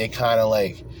because they kind of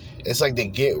like, it's like the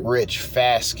get rich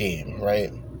fast scheme,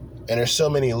 right? And there's so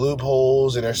many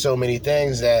loopholes and there's so many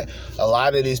things that a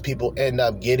lot of these people end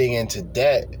up getting into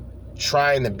debt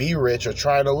trying to be rich or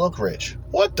trying to look rich.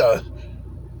 What the?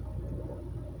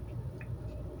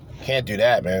 Can't do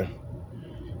that, man.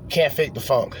 Can't fake the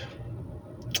funk.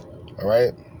 All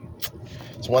right?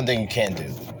 It's one thing you can't do.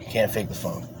 You can't fake the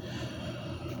funk.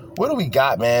 What do we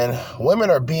got, man? Women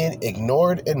are being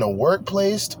ignored in the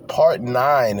workplace. Part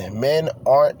 9. Men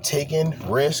aren't taking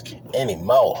risk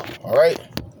anymore. All right?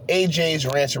 AJ's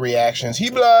rants and reactions. He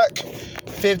black.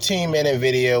 15-minute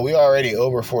video. We already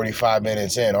over 45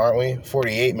 minutes in, aren't we?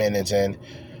 48 minutes in.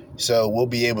 So we'll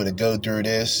be able to go through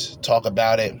this, talk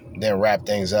about it, then wrap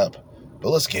things up. But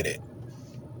let's get it.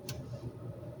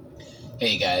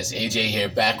 Hey guys, AJ here,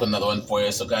 back with another one for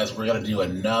you. So guys, we're going to do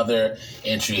another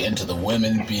entry into the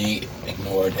women being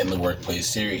ignored in the workplace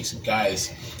series.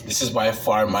 Guys, this is by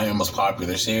far my most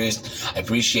popular series. I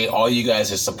appreciate all you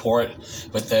guys' support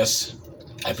with this.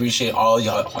 I appreciate all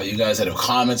you guys that have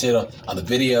commented on the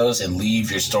videos and leave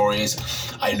your stories.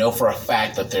 I know for a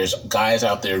fact that there's guys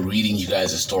out there reading you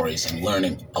guys' stories and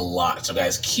learning a lot. So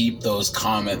guys, keep those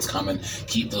comments coming.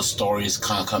 Keep those stories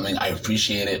coming. I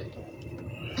appreciate it.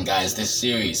 And guys, this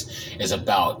series is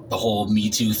about the whole Me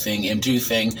Too thing, M2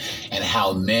 thing, and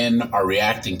how men are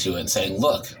reacting to it and saying,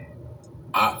 look,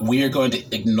 we are going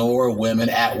to ignore women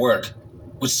at work,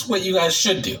 which is what you guys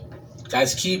should do.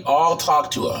 Guys, keep all talk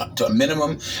to a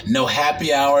minimum. No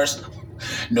happy hours,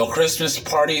 no Christmas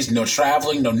parties, no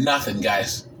traveling, no nothing,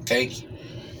 guys. Okay?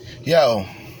 Yo,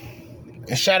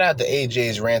 and shout out to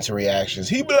AJ's rants and reactions.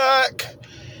 He black.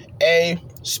 A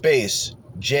space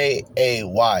Jay.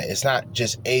 It's not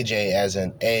just AJ as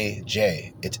in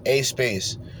AJ. It's A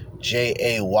space Jay.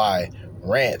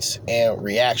 rants and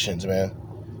reactions, man.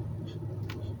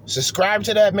 Subscribe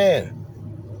to that man.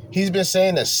 He's been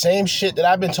saying the same shit that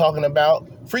I've been talking about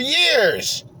for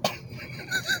years.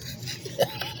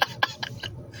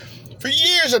 For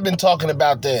years I've been talking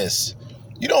about this.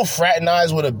 You don't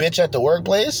fraternize with a bitch at the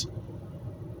workplace.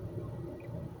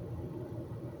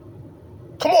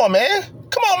 Come on, man.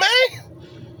 Come on, man.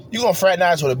 You gonna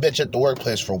fraternize with a bitch at the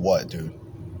workplace for what, dude?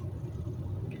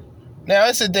 Now,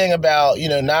 it's the thing about,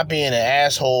 not being an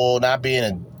asshole, not being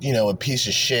a piece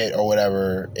of shit or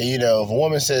whatever. And, if a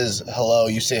woman says hello,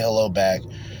 you say hello back.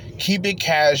 Keep it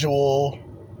casual.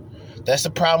 That's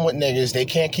the problem with niggas. They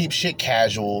can't keep shit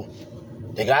casual.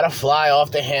 They gotta fly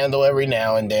off the handle every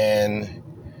now and then.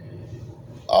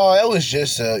 Oh, it was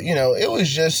just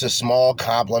a small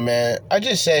compliment. I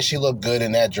just said she looked good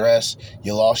in that dress.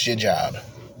 You lost your job.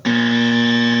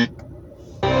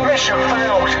 Mission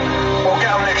failed. We'll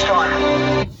get them next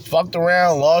time. Fucked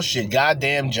around, lost your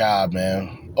goddamn job,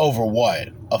 man. Over what?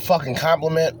 A fucking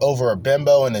compliment over a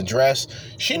bimbo in a dress?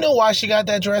 She knew why she got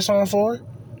that dress on for?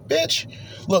 Bitch.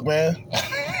 Look, man.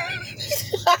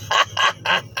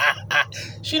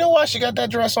 She know why she got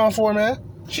that dress on for, man.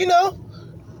 She know.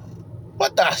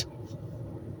 What the?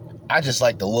 I just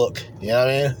like the look. You know what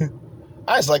I mean?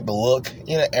 I just like the look.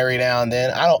 Every now and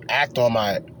then. I don't act on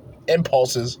my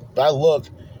impulses, but I look.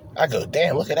 I go,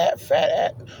 damn, look at that fat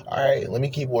ass. All right, let me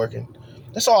keep working.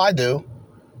 That's all I do.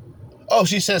 Oh,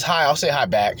 she says hi. I'll say hi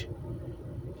back.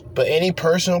 But any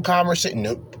personal conversation,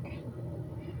 nope.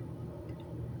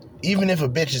 Even if a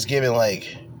bitch is giving,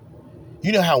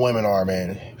 you know how women are,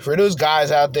 man. For those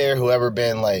guys out there who ever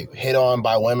been, hit on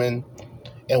by women,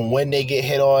 and when they get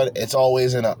hit on, it's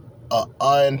always in a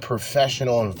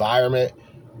unprofessional environment,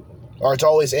 or it's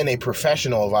always in a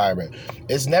professional environment.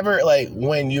 It's never,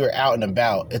 when you're out and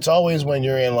about. It's always when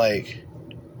you're in,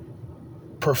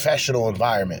 professional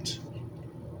environments.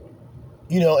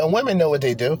 And women know what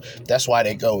they do. That's why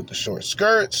they go with the short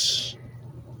skirts.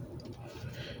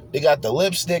 They got the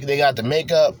lipstick. They got the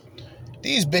makeup.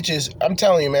 These bitches, I'm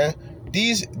telling you, man,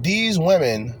 these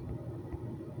women,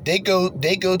 they go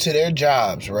to their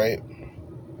jobs, right?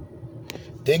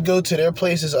 They go to their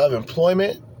places of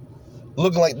employment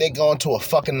looking like they going to a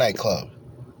fucking nightclub.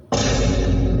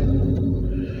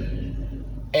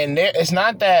 And it's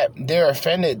not that they're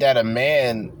offended that a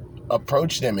man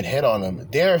approached them and hit on them.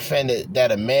 They're offended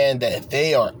that a man that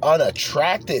they are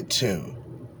unattracted to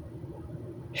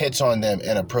hits on them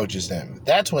and approaches them.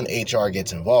 That's when HR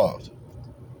gets involved.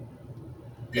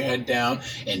 Your head down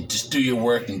and just do your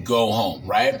work and go home,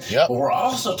 right? Yep. But we're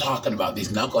also talking about these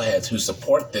knuckleheads who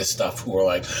support this stuff, who are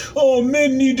like, oh,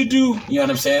 men need to do, you know what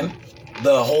I'm saying?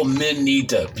 The whole men need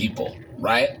to people,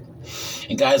 right?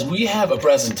 And guys, we have a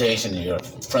presentation here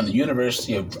from the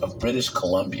University of British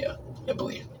Columbia, I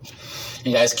believe.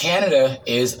 And guys, Canada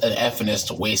is an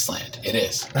effingest wasteland. It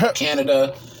is.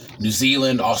 Canada, New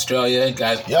Zealand, Australia.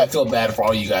 Guys, I feel bad for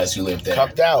all you guys who live there.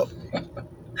 Cucked out.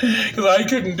 Because I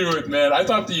couldn't do it, man. I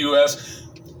thought the U.S.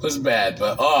 was bad,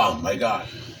 but oh my God.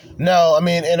 No, I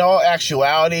mean, in all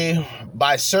actuality,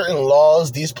 by certain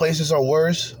laws, these places are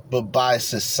worse, but by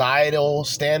societal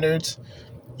standards,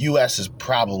 U.S. is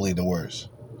probably the worst.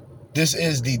 This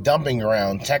is the dumping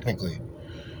ground, technically.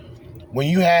 When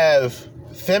you have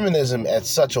feminism at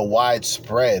such a wide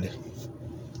spread,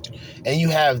 and you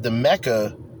have the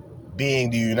Mecca being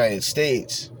the United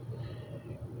States,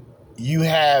 you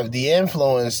have the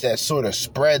influence that sort of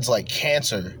spreads like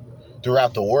cancer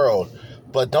throughout the world.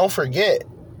 But don't forget,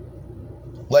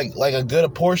 like a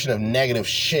good portion of negative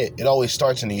shit, it always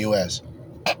starts in the U.S.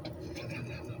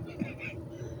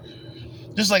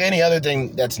 Just like any other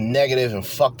thing that's negative and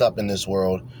fucked up in this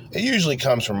world, it usually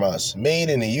comes from us. Made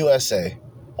in the USA.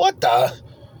 What the?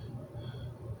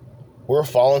 We're a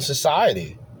fallen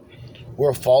society.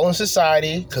 We're a fallen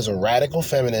society because of radical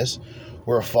feminists.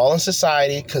 We're a fallen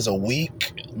society because of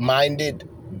weak-minded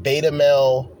beta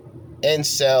male,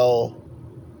 incel,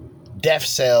 deaf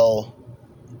cell,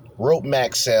 rope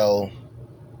mac cell,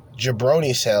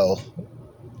 jabroni cell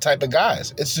type of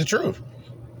guys. It's the truth.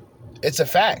 It's a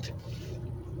fact.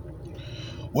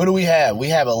 What do we have? We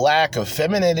have a lack of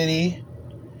femininity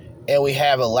and we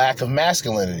have a lack of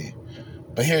masculinity.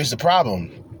 But here's the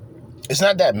problem. It's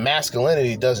not that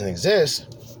masculinity doesn't exist.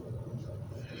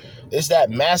 It's that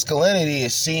masculinity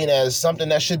is seen as something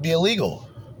that should be illegal.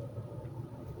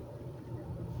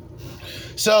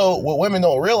 So what women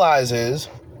don't realize is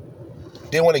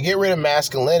they want to get rid of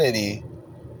masculinity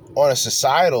on a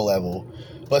societal level,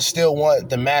 but still want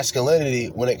the masculinity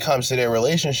when it comes to their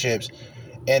relationships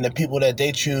and the people that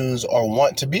they choose or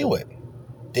want to be with.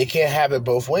 They can't have it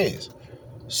both ways.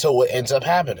 So what ends up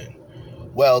happening?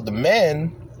 Well, the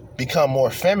men become more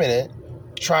feminine,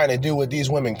 trying to do what these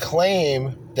women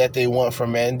claim that they want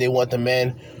from men. They want the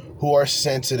men who are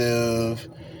sensitive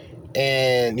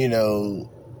and, you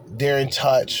know, they're in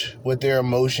touch with their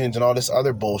emotions and all this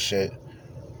other bullshit.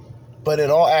 But in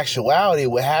all actuality,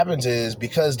 what happens is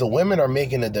because the women are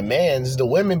making the demands, the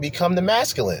women become the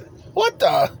masculine. What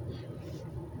the?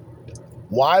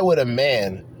 Why would a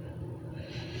man...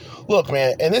 Look,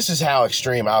 man, and this is how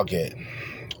extreme I'll get.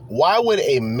 Why would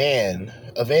a man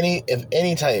of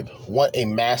any type want a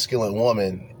masculine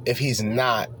woman if he's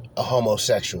not a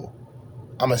homosexual?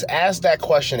 I must ask that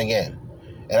question again.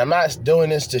 And I'm not doing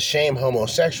this to shame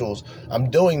homosexuals. I'm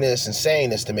doing this and saying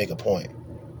this to make a point.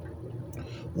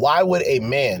 Why would a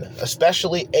man,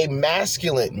 especially a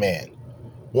masculine man,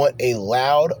 want a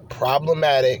loud,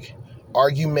 problematic,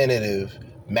 argumentative,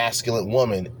 masculine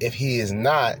woman if he is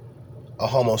not a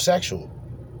homosexual?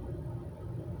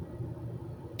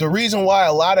 The reason why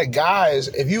a lot of guys,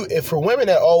 if for women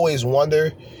that always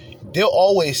wonder, they'll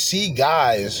always see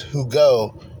guys who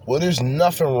go, well, there's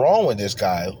nothing wrong with this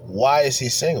guy. Why is he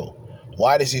single?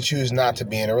 Why does he choose not to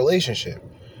be in a relationship?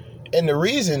 And the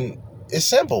reason is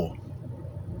simple,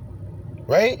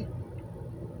 right?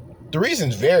 The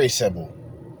reason's very simple.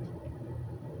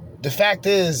 The fact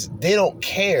is, they don't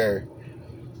care.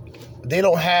 They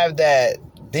don't have that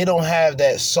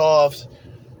soft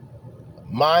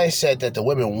mindset that the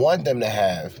women want them to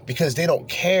have, because they don't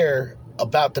care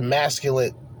about the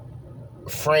masculine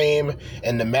frame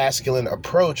and the masculine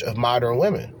approach of modern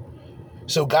women.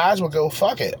 So guys will go,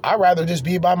 fuck it, I'd rather just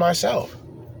be by myself.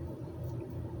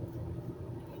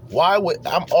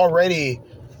 I'm already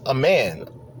a man.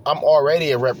 I'm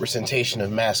already a representation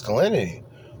of masculinity.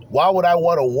 Why would I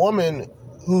want a woman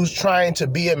who's trying to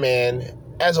be a man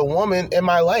as a woman in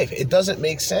my life? It doesn't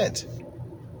make sense.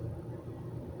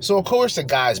 So of course the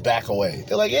guys back away.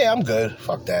 They're like, yeah, I'm good.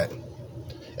 Fuck that.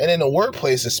 And in the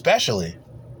workplace especially.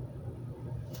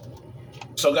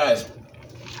 So guys,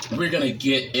 we're going to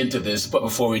get into this, but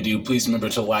before we do, please remember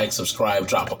to like, subscribe,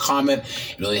 drop a comment.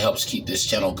 It really helps keep this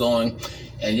channel going.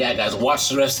 And yeah, guys, watch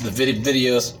the rest of the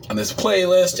videos on this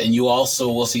playlist, and you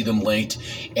also will see them linked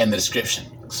in the description.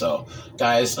 So,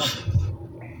 guys,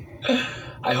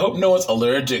 I hope no one's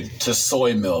allergic to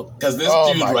soy milk, because this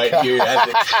dude right here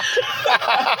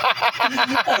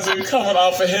has been coming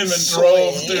off of him in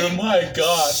droves, dude. My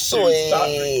God. Soy.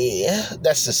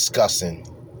 That's disgusting.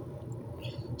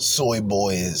 Soy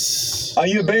boys. Are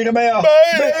you beta male?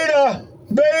 Beta!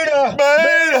 Beta!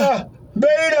 Beta!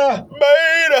 Beta!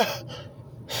 Beta!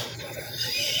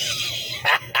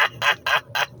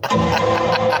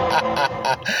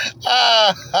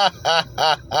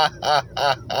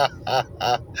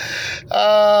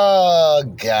 Oh,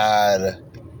 God.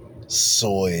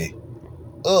 Soy.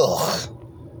 Ugh.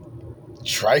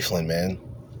 Trifling, man.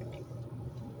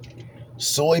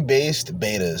 Soy-based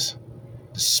betas.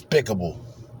 Despicable.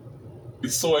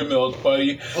 Soy milk,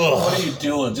 buddy. Ugh. What are you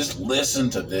doing? Just listen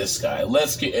to this guy.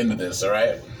 Let's get into this, all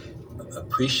right?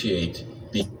 Appreciate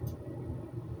being...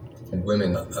 And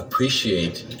women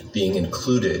appreciate being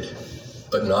included,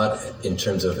 but not in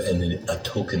terms of a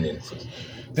token include.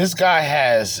 This guy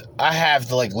I have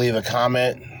to leave a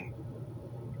comment,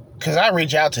 because I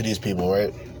reach out to these people,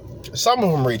 right? Some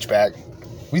of them reach back.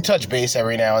 We touch base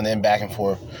every now and then, back and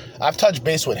forth. I've touched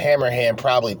base with Hammerhand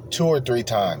probably 2 or 3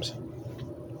 times,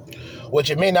 which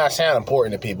it may not sound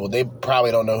important to people. They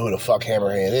probably don't know who the fuck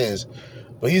Hammerhand is,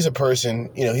 but he's a person,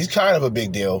 he's kind of a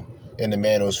big deal in the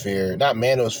manosphere. Not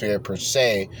manosphere per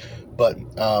se, but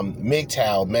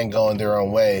MGTOW, men going their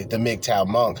own way, the MGTOW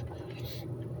monk.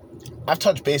 I've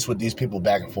touched base with these people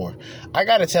back and forth. I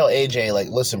got to tell AJ,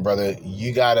 listen, brother,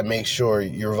 you got to make sure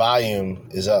your volume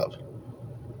is up,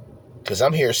 because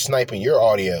I'm here sniping your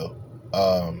audio.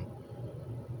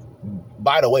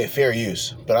 By the way, fair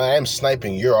use, but I am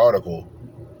sniping your article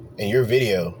and your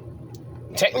video,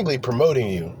 technically promoting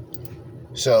you.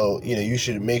 So, you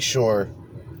should make sure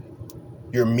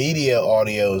your media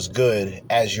audio is good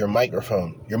as your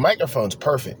microphone. Your microphone's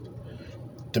perfect.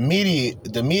 The media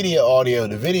audio,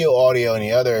 the video audio,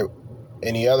 any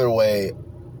other way,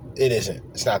 it isn't.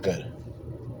 It's not good.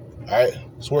 All right,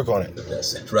 let's work on it.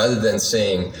 Rather than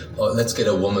saying, "Oh, let's get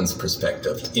a woman's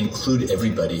perspective," include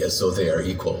everybody as though they are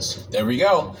equals. There we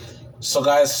go. So,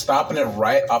 guys, stopping it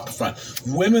right off the front.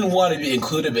 Women want to be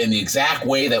included in the exact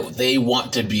way that they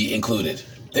want to be included.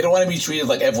 They don't want to be treated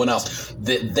like everyone else.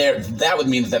 That would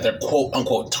mean that they're quote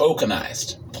unquote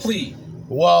tokenized. Please.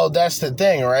 Well, that's the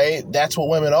thing, right? That's what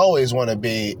women always want to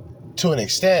be, to an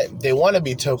extent. They want to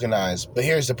be tokenized. But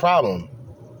here's the problem.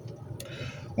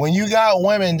 When you got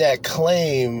women that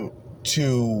claim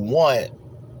to want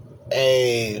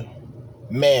a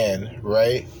man,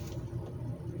 right?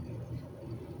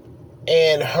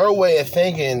 And her way of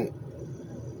thinking,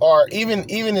 or even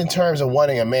in terms of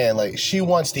wanting a man, like, she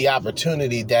wants the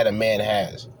opportunity that a man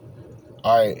has.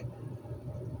 All right?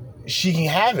 She can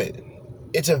have it.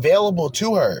 It's available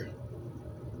to her.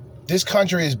 This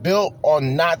country is built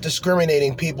on not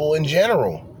discriminating people in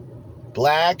general.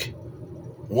 Black,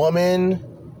 woman,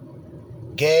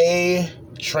 gay,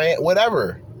 trans,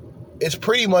 whatever. It's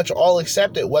pretty much all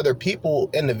accepted, whether people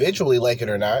individually like it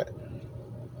or not.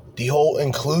 The whole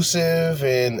inclusive,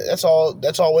 and that's all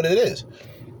what it is.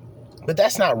 But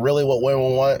that's not really what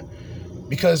women want,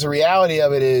 because the reality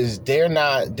of it is they're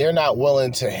not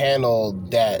willing to handle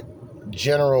that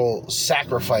general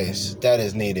sacrifice that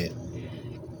is needed.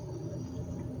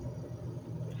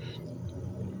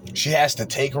 She has to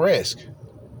take risk.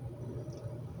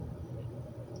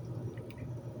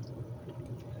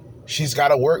 She's got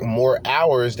to work more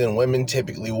hours than women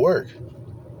typically work.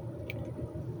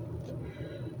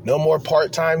 No more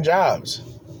part-time jobs.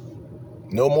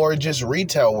 No more just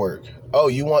retail work. Oh,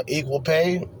 you want equal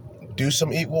pay? Do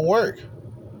some equal work.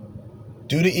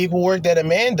 Do the equal work that a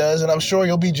man does, and I'm sure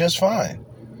you'll be just fine.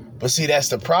 But see, that's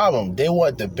the problem. They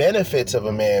want the benefits of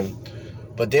a man,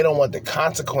 but they don't want the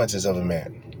consequences of a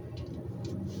man.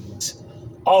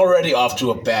 Already off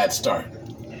to a bad start.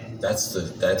 That's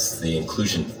the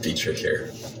inclusion feature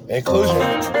here. Inclusion.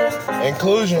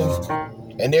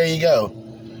 And there you go.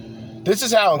 This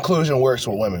is how inclusion works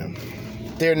with women.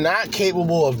 They're not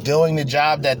capable of doing the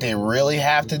job that they really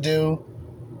have to do,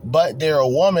 but they're a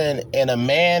woman, and a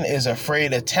man is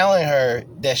afraid of telling her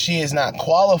that she is not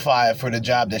qualified for the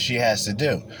job that she has to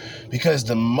do. Because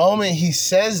the moment he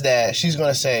says that, she's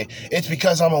going to say, it's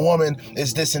because I'm a woman,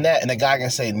 it's this and that. And the guy can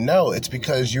say, no, it's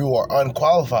because you are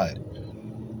unqualified.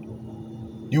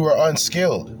 You are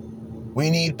unskilled. We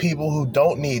need people who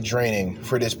don't need training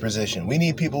for this position. We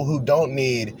need people who don't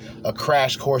need a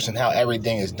crash course in how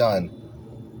everything is done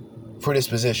for this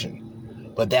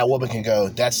position. But that woman can go,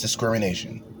 that's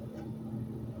discrimination.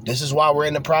 This is why we're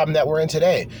in the problem that we're in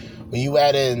today. When you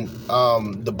add in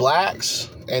the blacks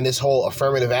and this whole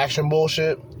affirmative action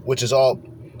bullshit, which is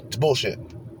it's bullshit.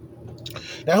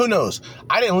 Now, who knows?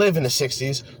 I didn't live in the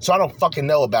 60s, so I don't fucking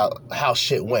know about how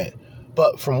shit went.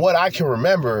 But from what I can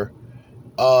remember,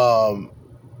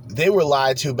 they were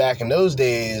lied to back in those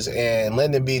days, and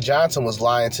Lyndon B. Johnson was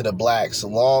lying to the blacks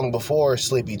long before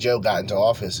Sleepy Joe got into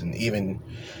office, and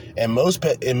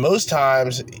most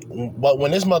times, but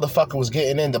when this motherfucker was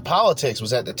getting into politics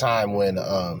was at the time when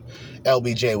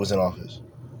LBJ was in office,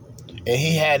 and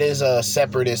he had his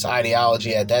separatist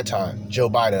ideology at that time. Joe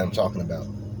Biden, I'm talking about.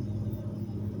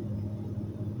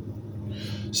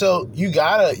 So you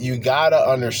gotta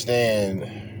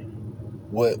understand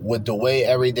what the way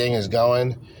everything is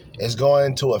going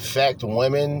to affect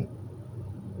women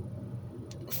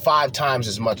 5 times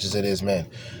as much as it is men.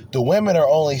 The women are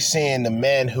only seeing the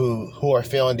men who are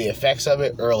feeling the effects of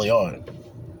it early on.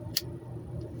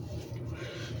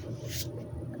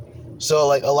 So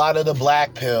like a lot of the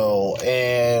black pill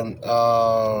and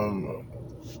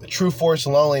true force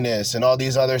loneliness and all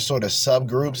these other sort of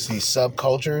subgroups, these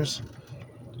subcultures,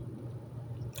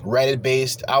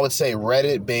 Reddit-based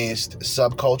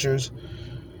subcultures,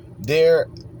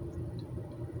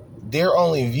 they're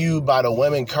only viewed by the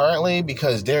women currently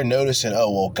because they're noticing, oh,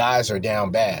 well, guys are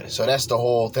down bad. So that's the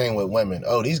whole thing with women.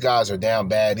 Oh, these guys are down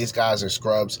bad. These guys are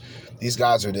scrubs. These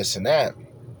guys are this and that.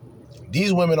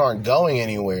 These women aren't going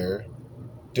anywhere.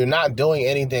 They're not doing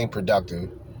anything productive.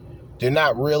 They're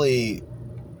not what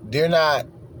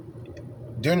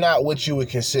you would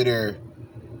consider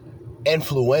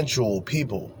influential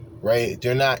people, right?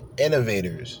 They're not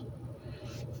innovators.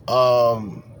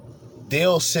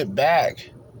 They'll sit back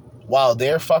while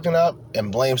they're fucking up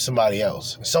and blame somebody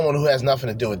else, someone who has nothing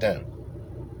to do with them.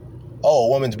 Oh, a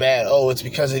woman's bad. Oh, it's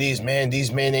because of these men.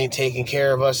 These men ain't taking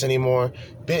care of us anymore.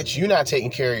 Bitch, you're not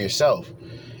taking care of yourself.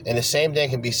 And the same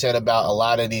thing can be said about a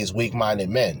lot of these weak-minded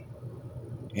men.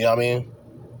 You know what I mean?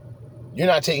 You're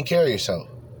not taking care of yourself.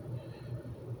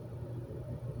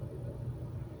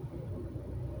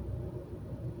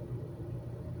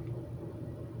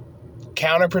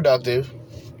 Counterproductive.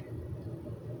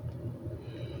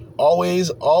 Always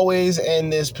in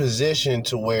this position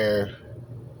to where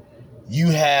you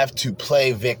have to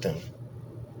play victim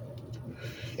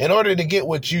in order to get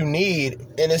what you need.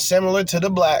 And it's similar to the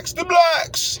blacks.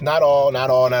 Not all.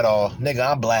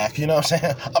 Nigga, I'm black. You know what I'm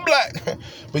saying? I'm black.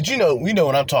 But we know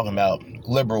what I'm talking about.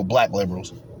 Black liberals.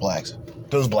 Blacks.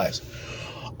 Those blacks.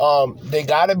 They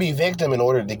gotta be victim in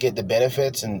order to get the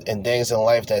benefits and things in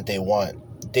life that they want.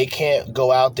 They can't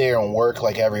go out there and work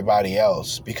like everybody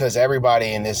else, because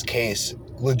everybody in this case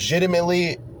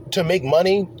legitimately, to make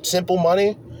money, simple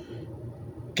money,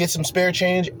 get some spare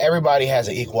change, everybody has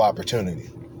an equal opportunity.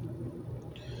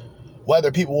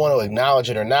 Whether people want to acknowledge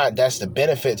it or not, that's the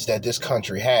benefits that this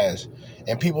country has.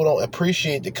 And people don't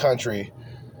appreciate the country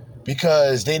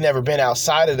because they never been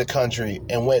outside of the country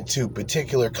and went to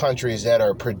particular countries that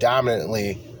are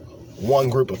predominantly one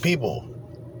group of people.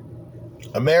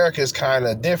 America's kind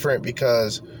of different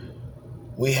because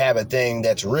we have a thing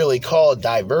that's really called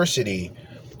diversity,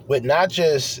 with not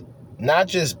just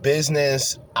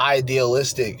business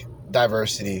idealistic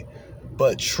diversity,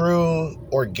 but true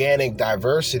organic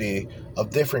diversity of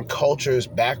different cultures,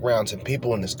 backgrounds, and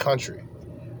people in this country.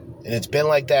 And it's been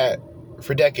like that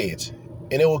for decades.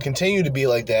 And it will continue to be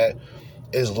like that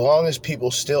as long as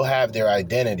people still have their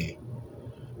identity.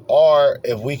 Or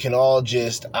if we can all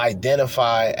just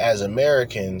identify as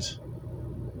Americans,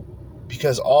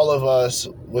 because all of us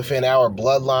within our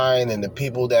bloodline and the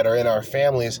people that are in our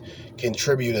families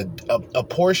contribute a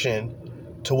portion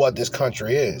to what this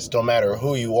country is. Don't matter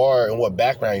who you are and what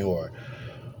background you are.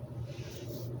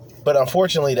 But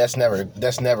unfortunately, that's never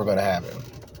going to happen.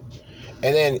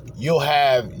 And then you'll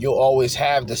always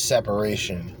have the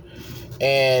separation.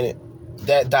 And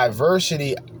that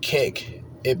diversity kick,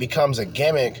 it becomes a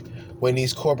gimmick when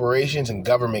these corporations and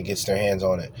government gets their hands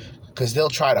on it. Because they'll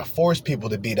try to force people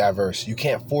to be diverse. You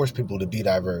can't force people to be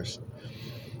diverse.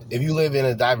 If you live in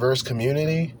a diverse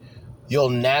community, you'll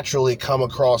naturally come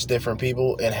across different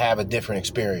people and have a different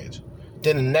experience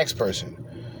than the next person.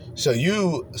 So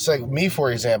it's like me,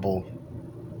 for example,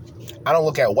 I don't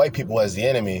look at white people as the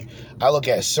enemy. I look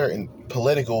at certain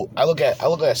I look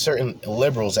at certain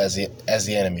liberals as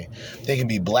the enemy. They can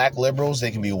be black liberals,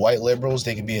 they can be white liberals,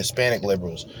 they can be Hispanic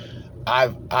liberals.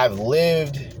 I've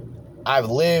lived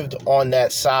on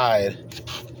that side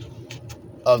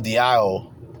of the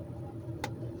aisle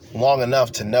long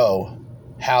enough to know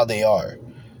how they are.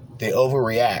 They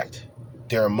overreact.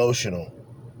 They're emotional.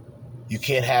 You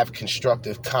can't have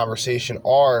constructive conversation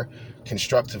or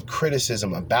constructive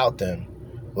criticism about them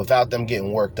without them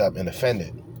getting worked up and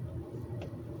offended.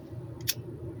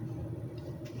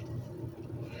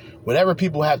 Whatever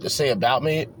people have to say about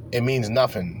me, it means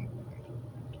nothing.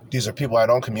 These are people I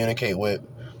don't communicate with.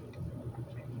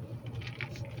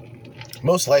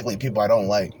 Most likely people I don't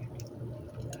like.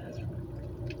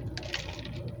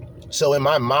 So in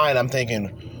my mind, I'm thinking,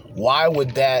 why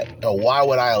would I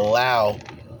allow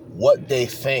what they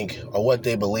think or what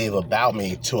they believe about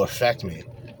me to affect me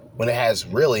when it has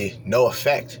really no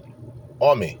effect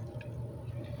on me?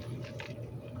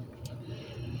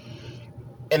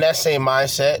 And that same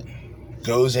mindset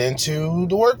goes into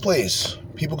the workplace.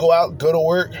 People go to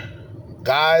work.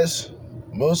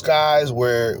 Most guys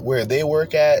where they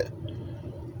work at,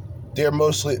 they're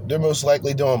most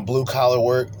likely doing blue collar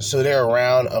work, so they're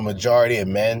around a majority of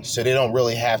men, so they don't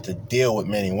really have to deal with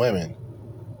many women.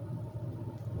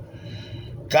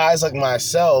 Guys like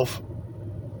myself,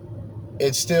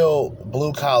 it's still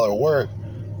blue collar work,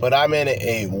 but I'm in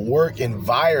a work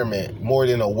environment more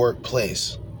than a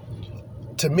workplace.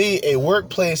 To me, a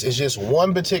workplace is just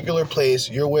one particular place.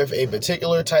 You're with a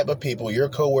particular type of people. Your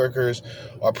coworkers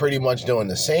are pretty much doing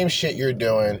the same shit you're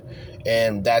doing,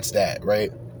 and that's that,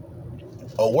 right?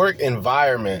 A work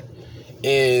environment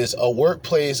is a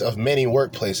workplace of many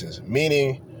workplaces,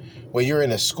 meaning when you're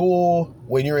in a school,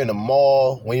 when you're in a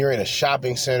mall, when you're in a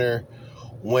shopping center,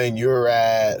 when you're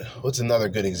at, what's another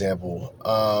good example?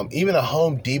 Even a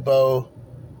Home Depot,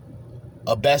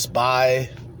 a Best Buy,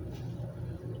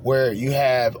 where you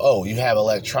have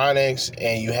electronics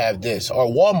and you have this. Or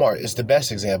Walmart is the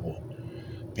best example.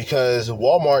 Because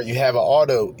Walmart, you have an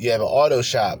auto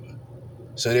shop.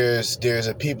 So there's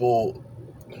a people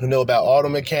who know about auto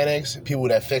mechanics, people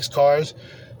that fix cars.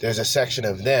 There's a section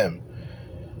of them.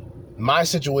 My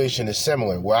situation is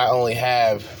similar, where I only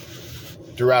have,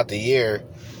 throughout the year,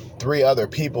 3 other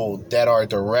people that are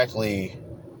directly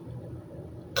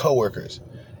coworkers.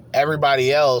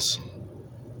 Everybody else,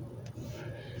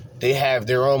 they have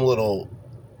their own little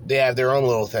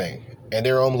thing, and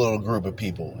their own little group of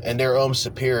people, and their own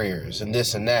superiors, and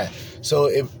this and that. So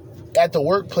if at the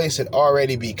workplace it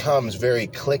already becomes very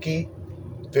cliquish,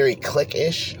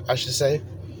 I should say.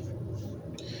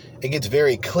 It gets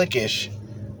very cliquish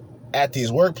at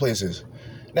these workplaces.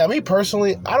 Now, me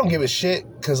personally, I don't give a shit,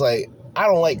 because I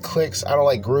don't like cliques, I don't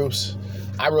like groups.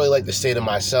 I really like to stay to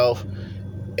myself.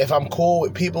 If I'm cool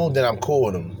with people, then I'm cool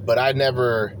with them. But I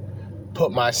never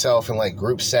put myself in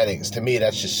group settings. To me,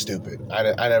 that's just stupid.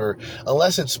 I never,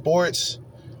 unless it's sports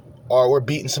or we're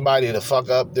beating somebody the fuck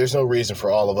up, there's no reason for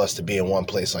all of us to be in one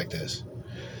place like this.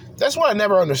 That's what I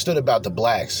never understood about the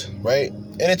blacks, right?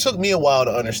 And it took me a while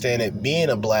to understand it, being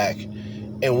a black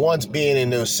and once being in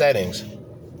those settings.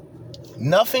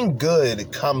 Nothing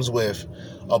good comes with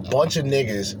a bunch of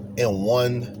niggas in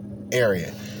one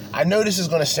area. I know this is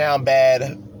going to sound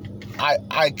bad.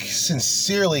 I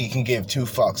sincerely can give two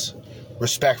fucks.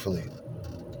 Respectfully.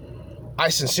 I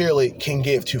sincerely can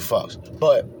give two fucks.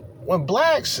 But when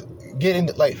blacks get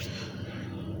into, like,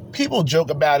 people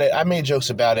joke about it. I made jokes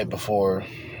about it before.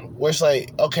 Where it's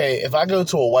like, okay, if I go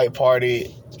to a white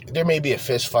party, there may be a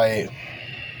fist fight.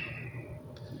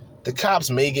 The cops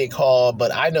may get called,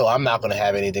 but I know I'm not going to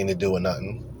have anything to do with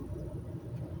nothing.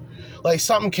 Like,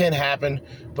 something can happen,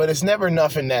 but it's never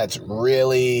nothing that's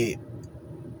really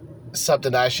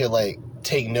something I should, like,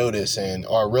 take notice in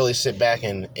or really sit back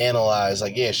and analyze.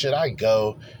 Like, yeah, should I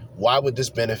go? Why would this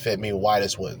benefit me? Why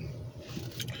this wouldn't?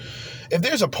 If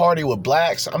there's a party with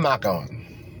blacks, I'm not going.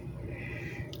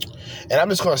 And I'm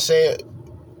just going to say it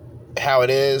how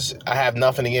it is. I have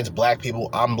nothing against black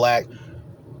people. I'm black.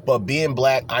 But being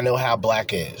black, I know how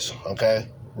black is, okay?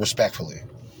 Respectfully.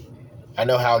 I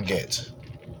know how it gets.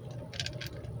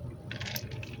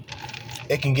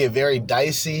 It can get very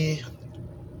dicey.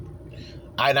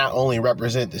 I not only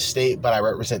represent the state, but I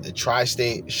represent the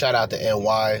tri-state. Shout out to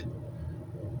NY.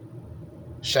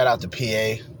 Shout out to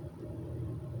PA.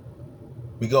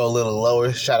 We go a little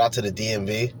lower. Shout out to the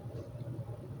DMV.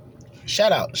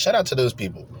 Shout out to those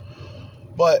people.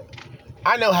 But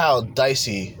I know how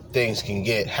dicey things can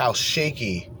get, how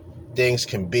shaky things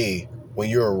can be when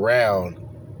you're around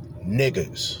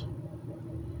niggas.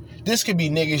 This could be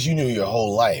niggas you knew your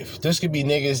whole life. This could be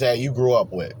niggas that you grew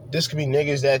up with. This could be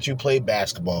niggas that you played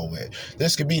basketball with.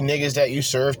 This could be niggas that you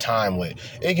served time with.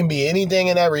 It can be anything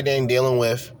and everything dealing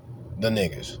with the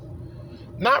niggas.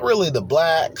 Not really the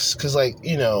blacks, because, like,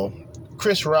 you know,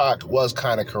 Chris Rock was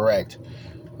kind of correct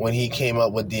when he came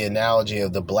up with the analogy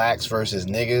of the blacks versus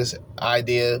niggas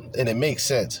idea, and it makes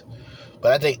sense.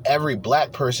 But I think every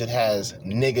black person has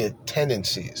nigga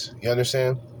tendencies. You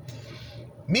understand?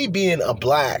 Me being a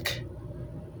black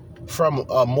from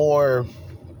a more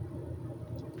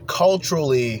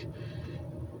culturally,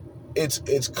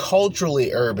 it's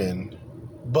culturally urban,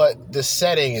 but the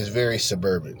setting is very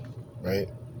suburban, right?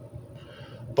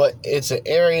 But it's an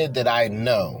area that I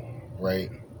know, right?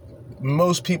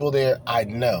 Most people there I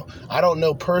know. I don't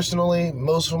know personally.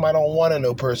 Most of them I don't want to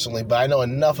know personally, but I know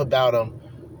enough about them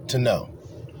to know,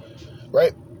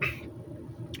 right?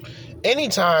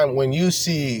 Anytime when you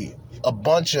see a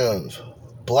bunch of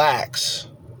blacks,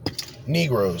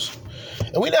 Negroes,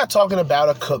 and we're not talking about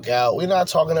a cookout, we're not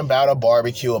talking about a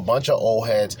barbecue, a bunch of old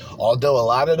heads, although a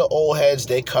lot of the old heads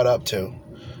they cut up too.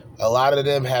 A lot of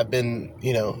them have been,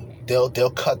 you know,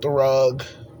 they'll cut the rug.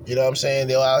 You know what I'm saying?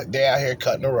 They're out here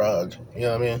cutting the rug. You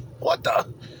know what I mean? What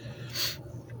the?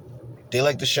 They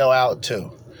like to show out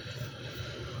too.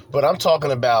 But I'm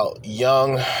talking about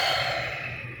young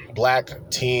black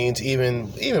teens,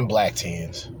 even black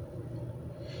teens.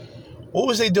 What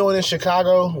was they doing in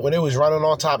Chicago when they was running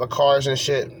on top of cars and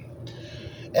shit?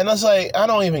 And I was like, I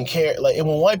don't even care. Like, when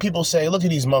white people say, look at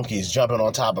these monkeys jumping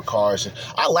on top of cars,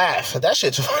 I laugh. That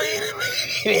shit's funny to me.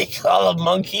 They call them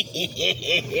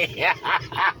monkey.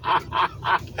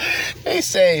 They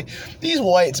say, these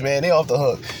whites, man, they off the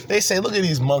hook. They say, look at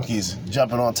these monkeys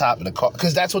jumping on top of the car.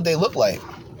 Because that's what they look like.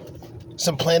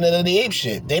 Some Planet of the Apes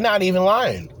shit. They not even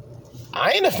lying.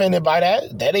 I ain't offended by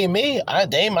that. That ain't me.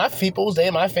 They ain't my peoples. They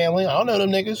ain't my family. I don't know them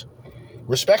niggas.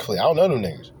 Respectfully, I don't know them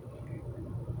niggas.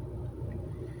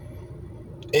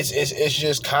 It's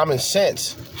just common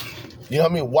sense. You know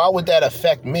what I mean? Why would that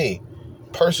affect me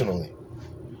personally?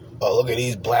 Oh, look at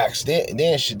these blacks. They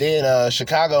in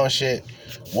Chicago and shit.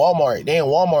 Walmart. They in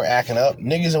Walmart acting up.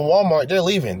 Niggas in Walmart, they're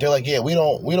leaving. They're like, yeah, we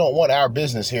don't want our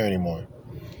business here anymore.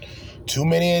 Too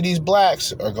many of these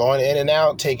blacks are going in and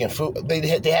out, taking food. They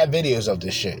have videos of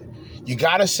this shit. You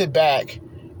gotta sit back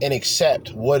and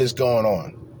accept what is going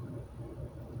on.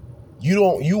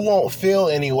 You won't feel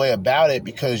any way about it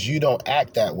because you don't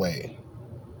act that way.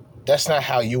 That's not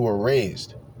how you were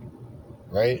raised,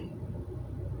 right?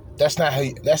 That's not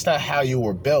how you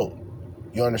were built.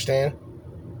 You understand?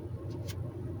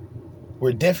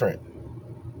 We're different.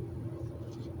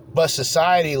 But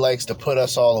society likes to put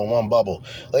us all in one bubble.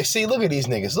 Like, see, look at these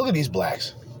niggas. Look at these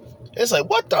blacks. It's like,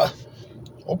 what the?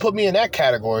 Don't put me in that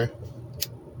category.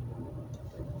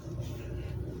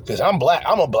 Because I'm black.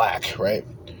 I'm a black, right?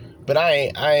 But I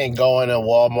ain't going to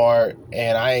Walmart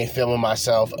and I ain't filming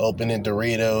myself opening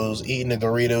Doritos, eating the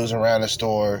Doritos around the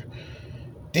store.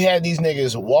 They had these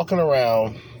niggas walking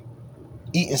around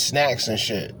eating snacks and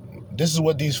shit. This is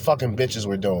what these fucking bitches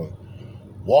were doing.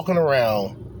 Walking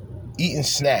around eating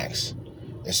snacks.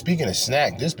 And speaking of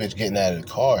snack, this bitch getting out of the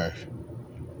car.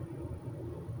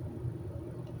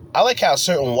 I like how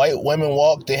certain white women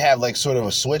walk. They have like sort of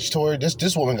a switch to her.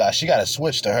 This woman she got a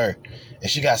switch to her, and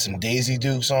she got some Daisy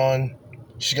Dukes on.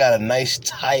 She got a nice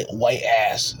tight white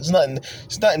ass. It's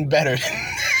nothing better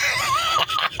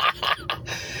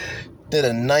than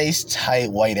a nice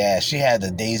tight white ass. She had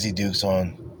the Daisy Dukes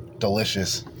on.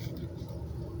 Delicious.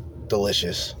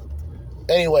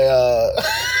 Anyway,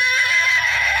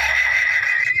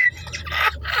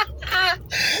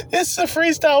 this is a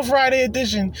Freestyle Friday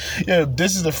edition. Yeah,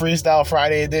 this is the Freestyle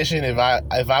Friday edition. If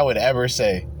I would ever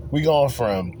say, we going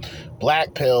from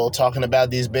Black Pill talking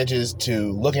about these bitches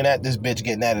to looking at this bitch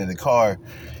getting out of the car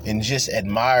and just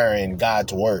admiring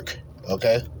God's work,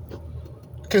 okay?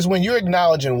 Because when you're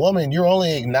acknowledging woman, you're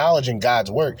only acknowledging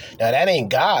God's work. Now, that ain't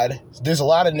God. There's a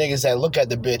lot of niggas that look at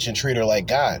the bitch and treat her like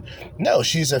God. No,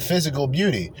 she's a physical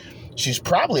beauty. She's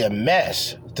probably a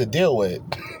mess to deal with.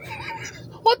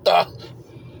 What the?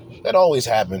 That always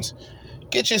happens.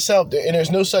 Get yourself there. And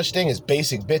there's no such thing as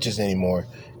basic bitches anymore.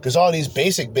 Because all these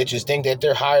basic bitches think that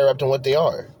they're higher up than what they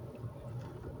are.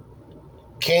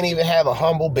 Can't even have a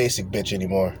humble basic bitch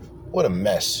anymore. What a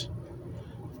mess.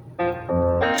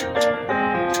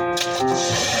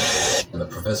 I'm a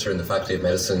professor in the Faculty of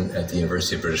Medicine at the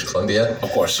University of British Columbia.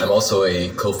 Of course. I'm also a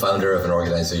co-founder of an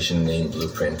organization named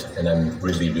Blueprint, and I'm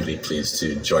really, really pleased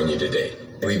to join you today.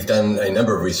 We've done a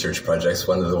number of research projects.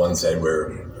 One of the ones that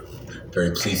we're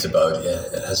very pleased about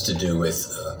has to do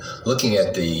with looking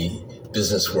at the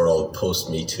business world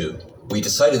post-Me Too. We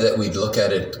decided that we'd look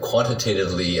at it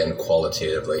quantitatively and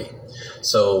qualitatively.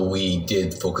 So we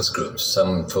did focus groups.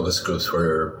 Some focus groups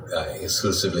were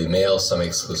exclusively male, some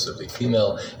exclusively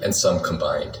female, and some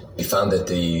combined. We found that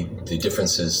the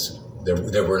differences,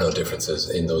 there were no differences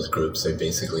in those groups. They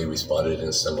basically responded in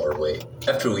a similar way.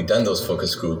 After we'd done those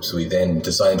focus groups, we then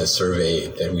designed a survey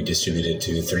that we distributed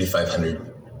to 3,500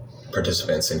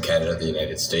 participants in Canada, the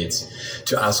United States,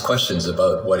 to ask questions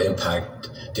about what impact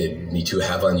did Me Too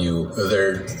have on you.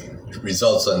 There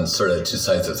results on sort of two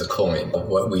sides of the coin.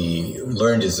 What we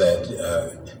learned is that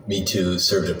Me Too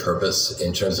served a purpose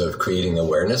in terms of creating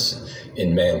awareness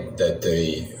in men that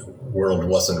the world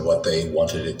wasn't what they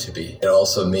wanted it to be. It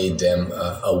also made them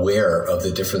aware of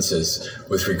the differences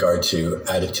with regard to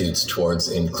attitudes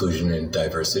towards inclusion and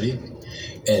diversity.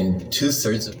 And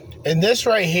 2/3 of And this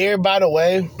right here, by the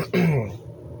way,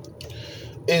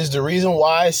 is the reason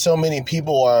why so many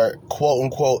people are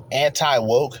quote-unquote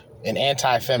anti-woke and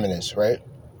anti-feminist, right?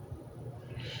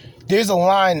 There's a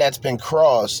line that's been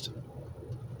crossed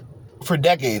for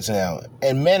decades now,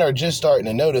 and men are just starting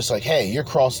to notice, like, hey, you're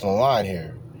crossing the line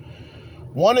here.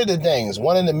 One of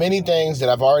the many things that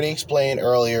I've already explained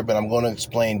earlier, but I'm going to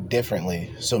explain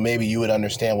differently, so maybe you would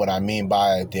understand what I mean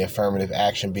by the affirmative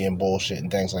action being bullshit and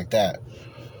things like that.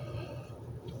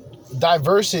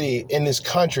 Diversity in this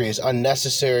country is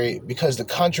unnecessary because the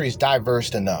country is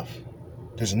diverse enough.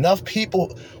 There's enough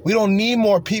people. We don't need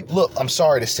more people. Look, I'm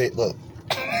sorry to say, look.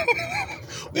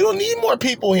 We don't need more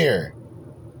people here.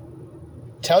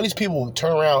 Tell these people to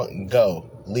turn around and go.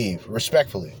 Leave.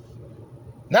 Respectfully.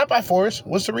 Not by force.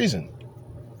 What's the reason?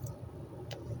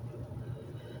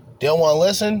 They don't want to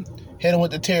listen? Hit them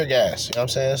with the tear gas. You know what I'm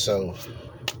saying? So,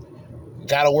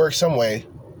 gotta work some way.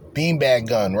 Beanbag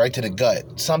gun right to the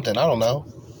gut. Something, I don't know.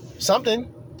 Something's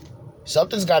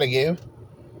got to give.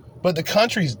 But the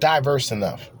country's diverse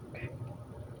enough.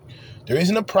 There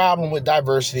isn't a problem with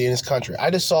diversity in this country.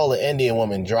 I just saw an Indian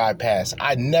woman drive past.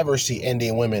 I never see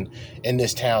Indian women in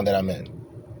this town that I'm in.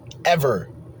 Ever.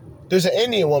 There's an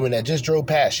Indian woman that just drove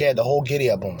past. She had the whole giddy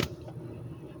up on.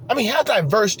 I mean, how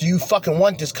diverse do you fucking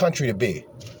want this country to be?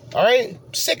 All right?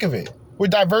 I'm sick of it. We're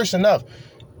diverse enough.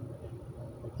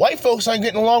 White folks aren't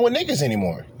getting along with niggas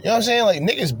anymore. You know what I'm saying? Like,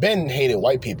 niggas been hated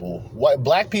white people.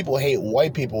 Black people hate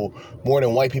white people more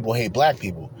than white people hate black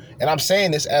people. And I'm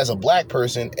saying this as a black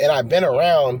person, and I've been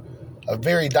around a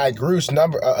very diverse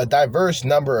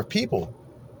number of people.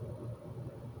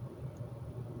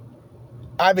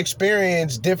 I've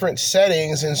experienced different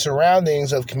settings and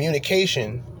surroundings of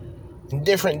communication and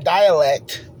different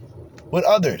dialect with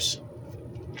others.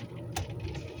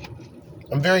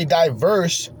 I'm very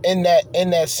diverse in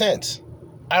that sense.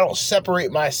 I don't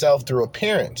separate myself through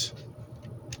appearance.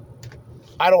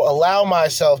 I don't allow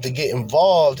myself to get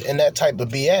involved in that type of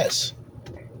BS.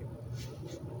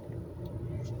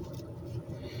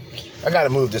 I gotta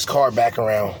move this car back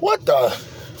around. What the?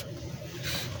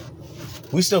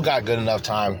 We still got good enough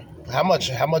time. How much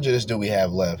of this do we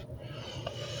have left?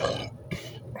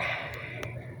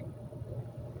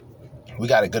 We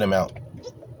got a good amount.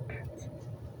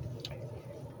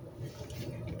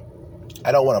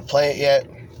 I don't want to play it yet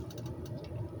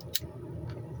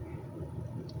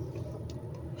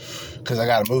because I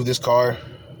got to move this car.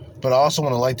 But I also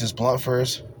want to light this blunt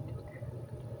first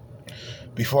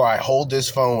before I hold this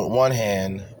phone with one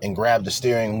hand and grab the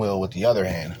steering wheel with the other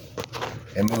hand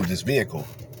and move this vehicle.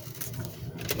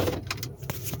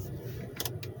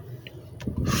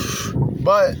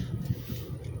 But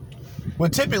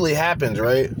what typically happens,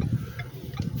 right?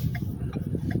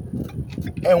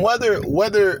 And whether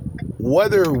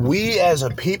we as a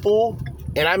people,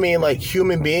 and I mean like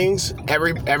human beings,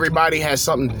 everybody has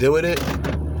something to do with it,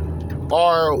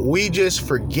 or we just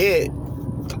forget.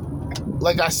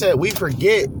 Like I said, we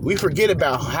forget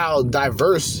about how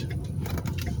diverse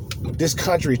this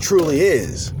country truly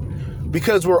is.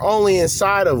 Because we're only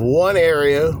inside of one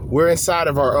area. We're inside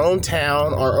of our own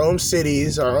town, our own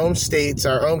cities, our own states,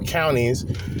 our own counties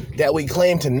that we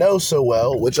claim to know so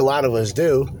well, which a lot of us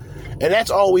do. And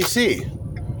that's all we see.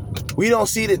 We don't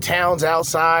see the towns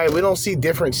outside. We don't see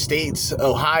different states,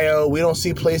 Ohio. We don't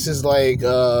see places like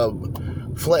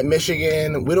Flint,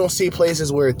 Michigan. We don't see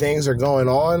places where things are going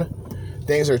on.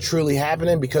 Things are truly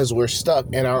happening because we're stuck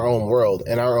in our own world,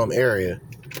 in our own area.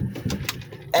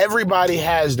 Everybody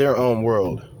has their own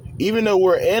world. Even though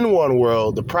we're in one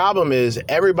world, the problem is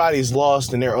everybody's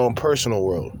lost in their own personal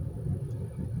world.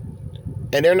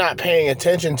 And they're not paying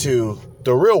attention to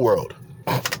the real world.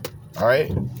 All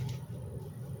right?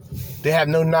 They have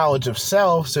no knowledge of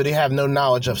self, so they have no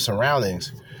knowledge of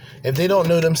surroundings. If they don't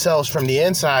know themselves from the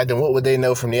inside, then what would they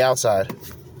know from the outside?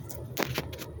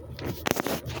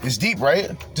 It's deep,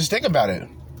 right? Just think about it.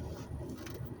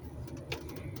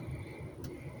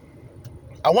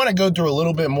 I want to go through a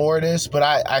little bit more of this, but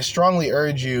I strongly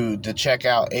urge you to check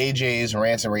out AJ's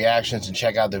Rants and Reactions and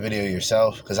check out the video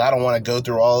yourself, because I don't want to go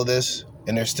through all of this,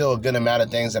 and there's still a good amount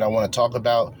of things that I want to talk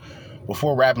about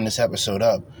before wrapping this episode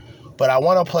up. But I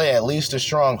want to play at least a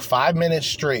strong 5 minutes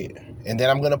straight, and then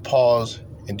I'm going to pause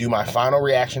and do my final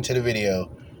reaction to the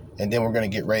video, and then we're going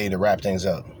to get ready to wrap things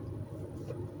up.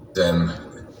 Them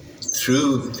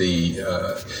through the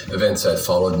events that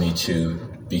followed Me Too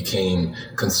became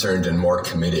concerned and more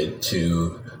committed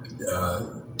to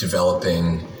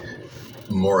developing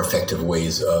more effective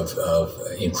ways of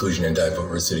inclusion and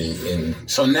diversity in.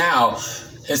 So now,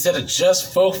 instead of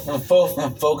just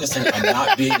focusing on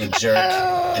not being a jerk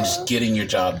and just getting your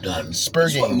job done,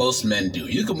 that's what most men do.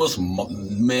 You can most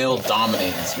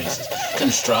male-dominated spaces,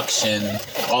 construction,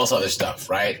 all this other stuff,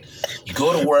 right? You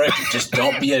go to work, just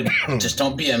don't be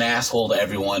an asshole to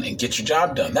everyone and get your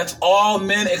job done. That's all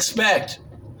men expect.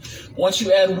 Once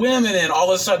you add women in, all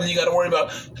of a sudden you got to worry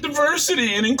about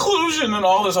diversity and inclusion and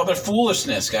all this other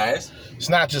foolishness, guys. It's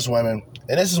not just women.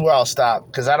 And this is where I'll stop,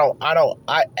 because I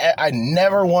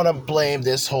never want to blame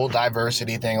this whole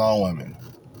diversity thing on women.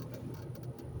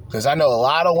 Because I know a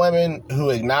lot of women who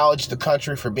acknowledge the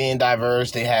country for being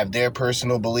diverse. They have their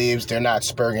personal beliefs. They're not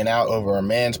spurging out over a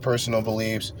man's personal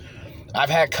beliefs. I've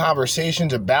had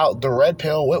conversations about the red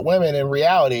pill with women in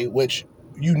reality, which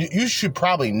you should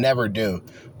probably never do,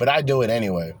 but I do it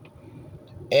anyway.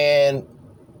 And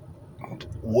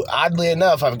oddly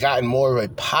enough, I've gotten more of a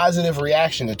positive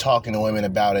reaction to talking to women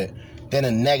about it than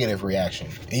a negative reaction.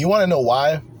 And you want to know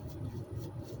why?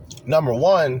 Number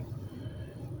one,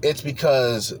 it's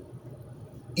because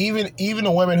even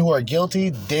the women who are guilty,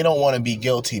 they don't want to be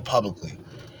guilty publicly.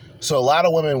 So a lot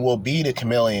of women will be the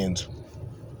chameleons.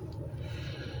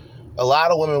 A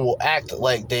lot of women will act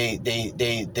like they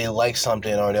like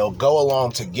something, or they'll go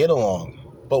along to get along.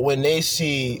 But when they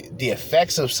see the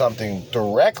effects of something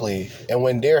directly, and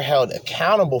when they're held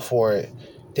accountable for it,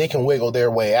 they can wiggle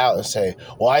their way out and say,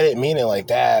 well, I didn't mean it like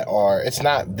that, or it's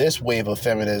not this wave of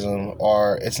feminism,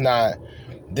 or it's not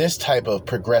this type of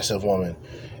progressive woman.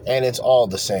 And it's all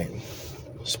the same,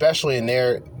 especially in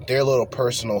their little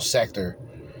personal sector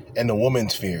and the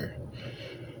woman's sphere.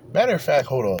 Matter of fact,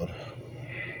 hold on.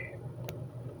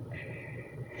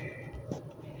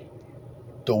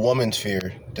 The woman's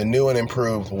sphere, the new and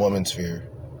improved woman's sphere.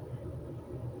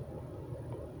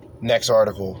 Next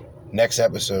article, next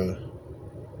episode.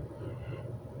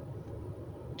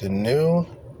 The new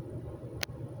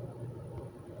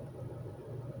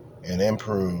and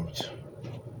improved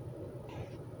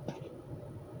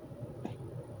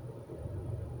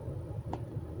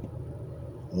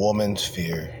woman's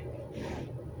sphere.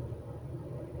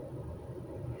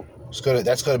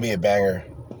 That's gonna be a banger.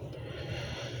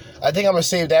 I think I'm gonna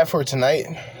save that for tonight.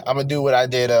 I'm gonna do what I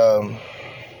did. I'm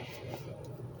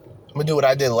gonna do what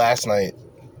I did last night,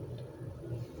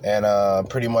 and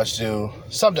pretty much do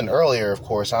something earlier. Of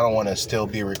course, I don't want to still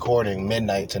be recording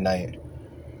midnight tonight.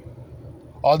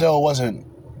 Although it wasn't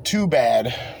too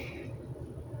bad,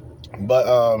 but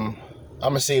I'm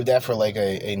gonna save that for like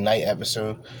a night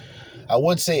episode. I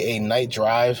would say a night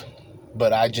drive,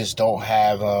 but I just don't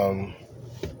have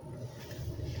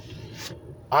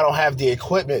I don't have the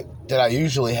equipment that I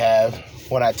usually have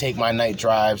when I take my night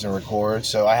drives and record,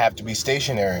 so I have to be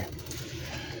stationary.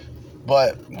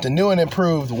 But the new and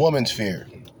improved woman's fear.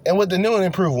 And what the new and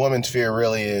improved woman's fear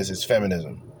really is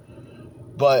feminism.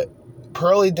 But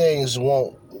Pearly Dings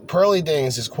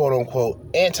is quote unquote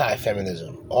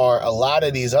anti-feminism, or a lot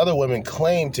of these other women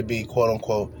claim to be quote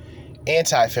unquote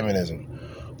anti-feminism,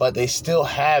 but they still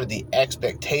have the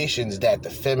expectations that the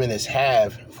feminists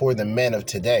have for the men of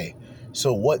today.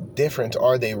 So what difference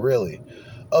are they really?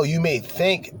 Oh, you may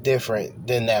think different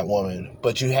than that woman,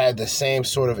 but you had the same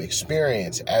sort of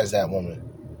experience as that woman.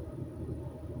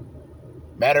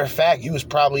 Matter of fact, you was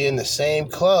probably in the same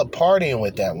club partying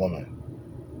with that woman.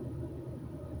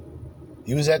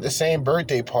 You was at the same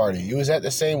birthday party. You was at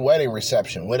the same wedding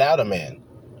reception without a man.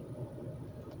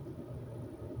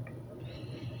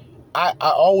 I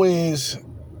always,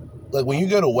 like, when you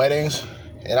go to weddings,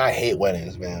 and I hate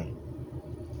weddings, man.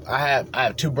 I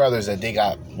have two brothers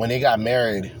that when they got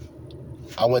married,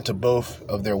 I went to both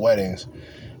of their weddings.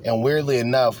 And weirdly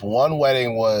enough, one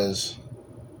wedding was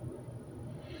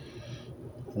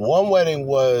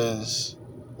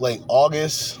like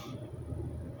August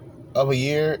of a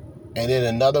year, and then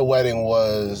another wedding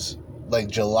was like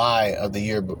July of the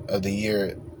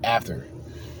year after.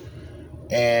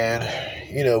 And,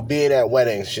 you know, being at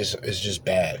weddings is just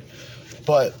bad.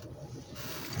 But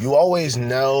you always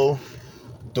know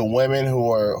the women who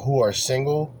are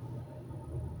single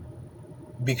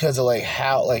because of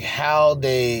how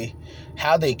they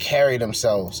carry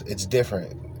themselves. It's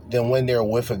different than when they're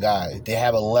with a guy. They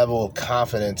have a level of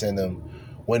confidence in them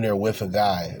when they're with a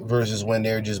guy versus when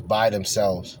they're just by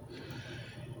themselves.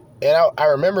 And I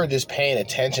remember just paying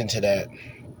attention to that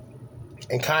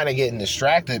and kind of getting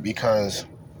distracted because,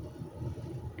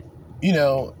 you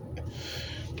know,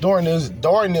 during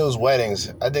those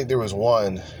weddings, I think there was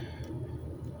one.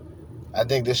 I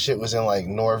think this shit was in like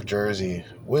North Jersey.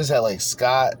 What is that, like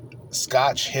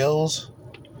Scotch Hills?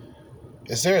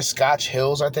 Is there a Scotch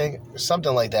Hills, I think?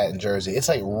 Something like that in Jersey. It's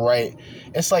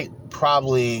like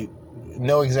probably,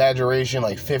 no exaggeration,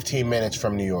 like 15 minutes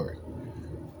from New York.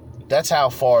 That's how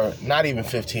far, not even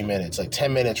 15 minutes, like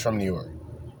 10 minutes from New York.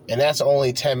 And that's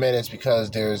only 10 minutes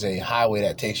because there's a highway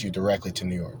that takes you directly to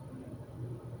New York.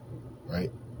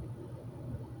 Right?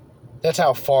 That's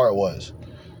how far it was.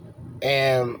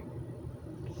 And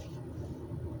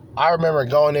I remember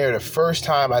going there the first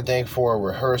time, I think, for a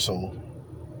rehearsal.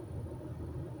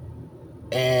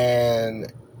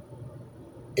 And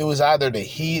it was either the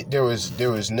heat, there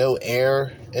was no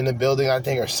air in the building, I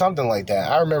think, or something like that.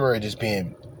 I remember it just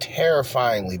being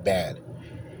terrifyingly bad.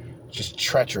 Just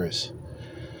treacherous.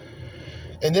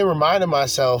 And then reminded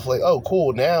myself, like, oh,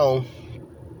 cool, now,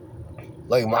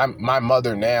 like, my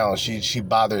mother now, she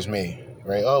bothers me,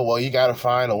 right? Oh, well, you gotta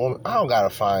find a woman. I don't gotta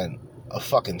find a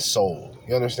fucking soul.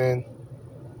 You understand?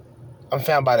 I'm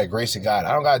found by the grace of God.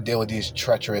 I don't gotta deal with these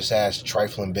treacherous ass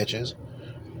trifling bitches.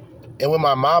 And when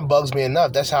my mom bugs me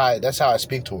enough, that's how I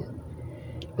speak to her,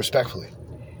 respectfully.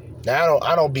 Now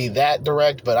I don't be that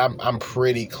direct, but I'm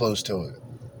pretty close to it.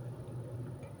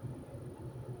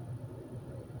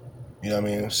 You know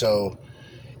what I mean? So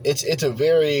it's a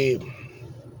very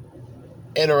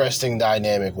interesting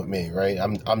dynamic with me, right?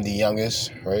 I'm the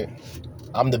youngest, right?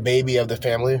 I'm the baby of the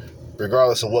family,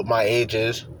 regardless of what my age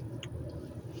and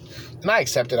I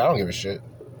accept it. I don't give a shit.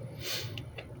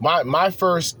 My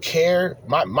first care,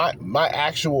 my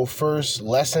actual first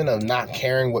lesson of not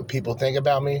caring what people think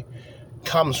about me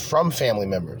comes from family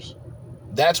members.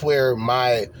 That's where and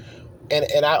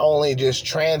I only just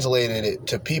translated it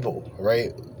to people,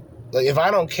 right? Like, if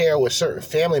I don't care what certain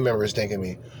family members think of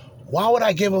me, why would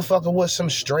I give a fuck of what some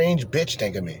strange bitch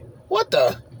think of me? What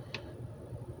the?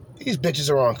 These bitches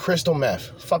are on crystal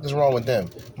meth. The fuck is wrong with them?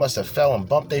 Must have fell and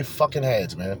bumped their fucking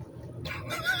heads, man.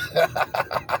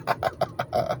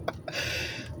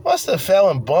 Must have fell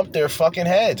and bumped their fucking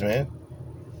heads, man.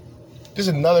 This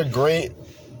is another great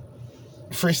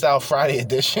Freestyle Friday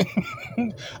edition.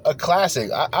 A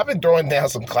classic. I've been throwing down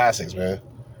some classics, man.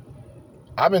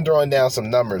 I've been throwing down some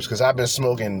numbers because I've been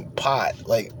smoking pot,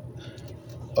 like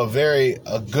a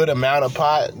good amount of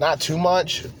pot. Not too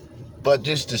much, but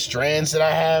just the strands that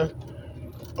I have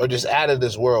are just out of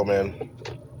this world, man.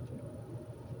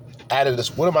 Out of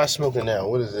this. What am I smoking now?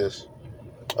 What is this?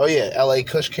 Oh yeah, LA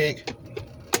Kush Cake.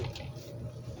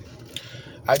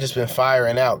 I just been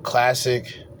firing out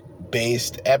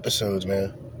classic-based episodes,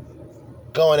 man.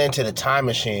 Going into the time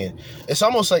machine. It's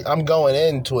almost like I'm going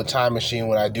into a time machine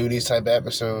when I do these type of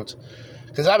episodes.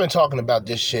 Because I've been talking about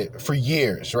this shit for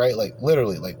years, right? Like,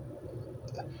 literally, like,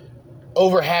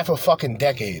 over half a fucking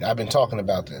decade I've been talking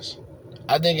about this.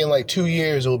 I think in like 2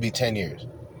 years it will be 10 years.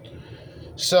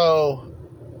 So,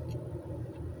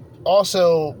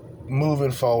 also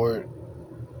moving forward,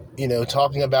 you know,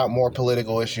 talking about more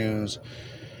political issues.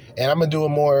 And I'm going to do a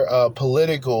more a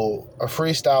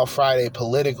Freestyle Friday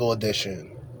political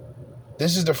edition.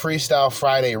 This is the Freestyle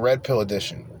Friday Red Pill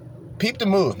edition. Peep the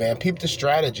move, man. Peep the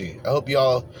strategy. I hope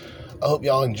y'all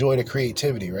enjoy the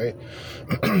creativity, right?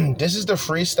 This is the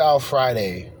Freestyle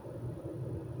Friday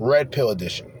Red Pill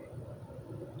edition.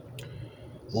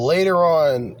 Later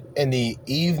on in the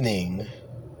evening,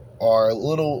 or a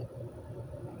little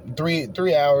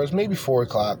 3 hours, maybe 4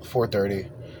 o'clock, 4:30,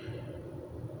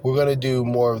 we're going to do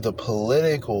more of the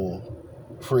political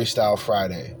Freestyle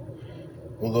Friday.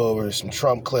 We'll go over some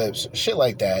Trump clips, shit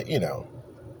like that, you know.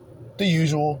 The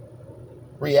usual.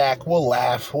 React, we'll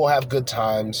laugh, we'll have good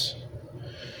times.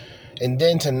 And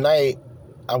then tonight,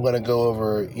 I'm going to go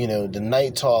over, you know, the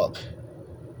night talk.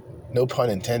 No pun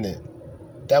intended.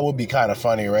 That would be kind of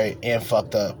funny, right? And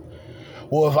fucked up.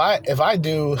 Well, if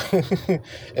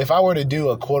I were to do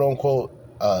a quote unquote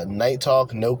night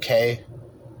talk, no K,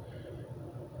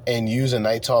 and use a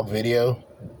night talk video,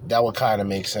 that would kind of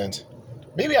make sense.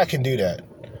 Maybe I can do that.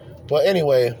 But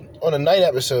anyway, on the night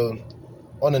episode,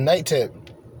 on the night tip,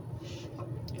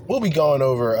 we'll be going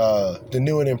over the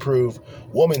new and improved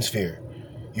woman's sphere.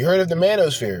 You heard of the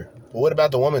manosphere, but what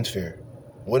about the woman's sphere?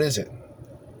 What is it?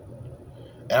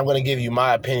 And I'm going to give you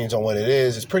my opinions on what it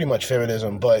is. It's pretty much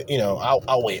feminism, but, you know,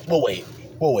 I'll wait. We'll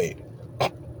wait.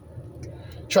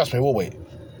 Trust me, we'll wait.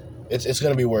 It's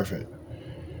going to be worth it.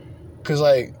 Because,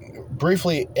 like,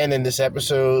 briefly ending this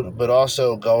episode, but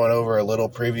also going over a little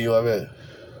preview of it,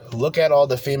 look at all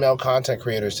the female content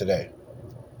creators today.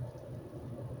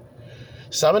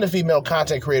 Some of the female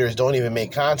content creators don't even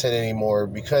make content anymore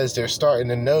because they're starting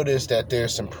to notice that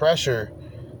there's some pressure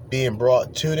being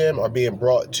brought to them or being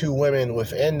brought to women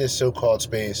within this so-called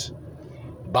space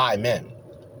by men.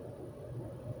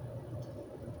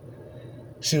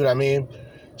 See what I mean?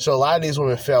 So a lot of these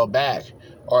women fell back,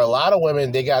 or a lot of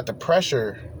women, they got the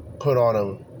pressure put on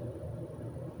them.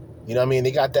 You know what I mean?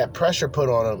 They got that pressure put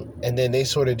on them, and then they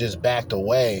sort of just backed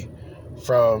away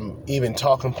from even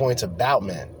talking points about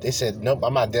men. They said, nope,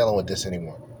 I'm not dealing with this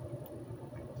anymore.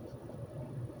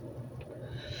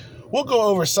 We'll go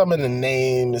over some of the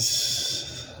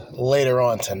names later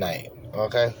on tonight,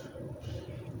 okay?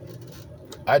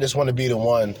 I just want to be the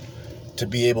one to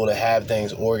be able to have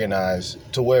things organized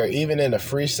to where even in a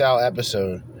freestyle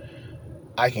episode,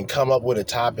 I can come up with a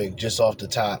topic just off the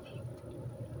top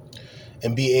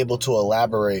and be able to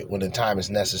elaborate when the time is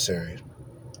necessary.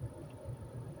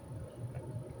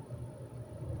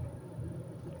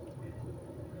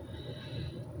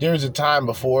 There was a time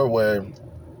before where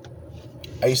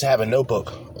I used to have a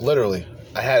notebook. Literally,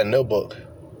 I had a notebook.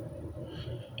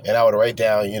 And I would write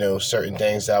down, you know, certain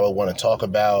things that I would want to talk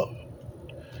about.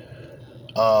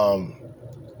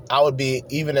 I would be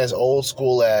even as old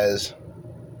school as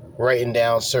writing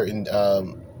down certain,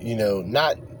 you know,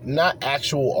 not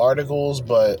actual articles,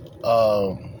 but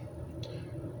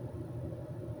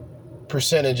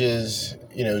percentages,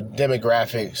 you know,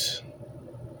 demographics,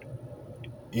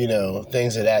 you know,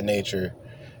 things of that nature,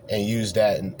 and use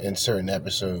that in certain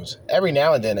episodes. Every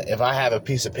now and then, if I have a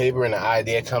piece of paper and an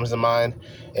idea comes to mind,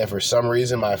 and for some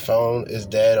reason my phone is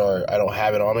dead or I don't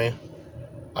have it on me,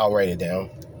 I'll write it down.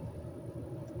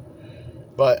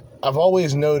 But I've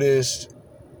always noticed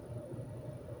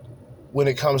when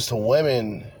it comes to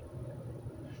women,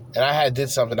 and I did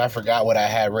something, I forgot what I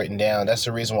had written down. That's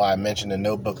the reason why I mentioned the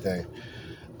notebook thing.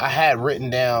 I had written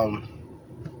down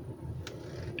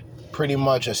pretty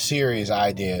much a series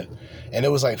idea, and it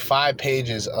was like 5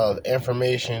 pages of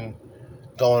information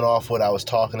going off what I was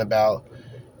talking about.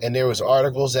 And there was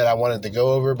articles that I wanted to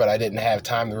go over, but I didn't have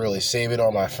time to really save it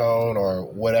on my phone or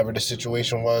whatever the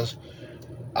situation was.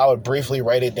 I would briefly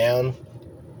write it down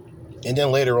and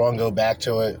then later on go back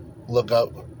to it, look up,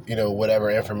 you know, whatever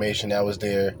information that was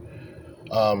there,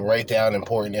 write down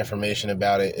important information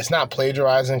about it. It's not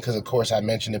plagiarizing because, of course, I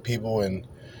mentioned to people and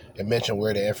mentioned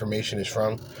where the information is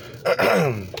from.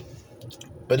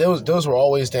 But those were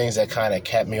always things that kind of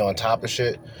kept me on top of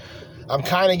shit. I'm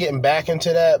kind of getting back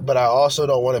into that, but I also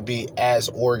don't want to be as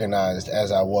organized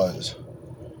as I was.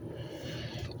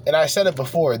 And I said it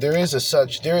before, there is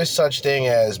such thing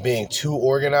as being too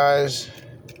organized,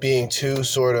 being too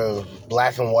sort of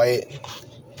black and white.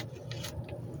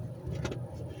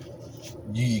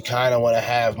 You kind of want to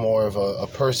have more of a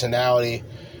personality.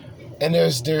 And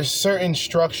there's certain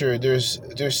structure, there's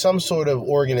some sort of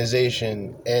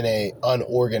organization in a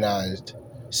unorganized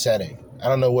setting. I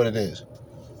don't know what it is.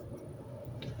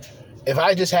 If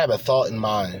I just have a thought in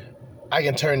mind, I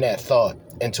can turn that thought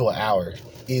into an hour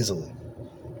easily.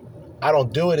 I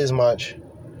don't do it as much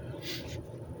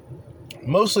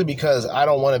Mostly because I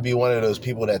don't want to be one of those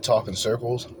people that talk in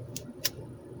circles.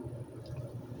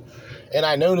 And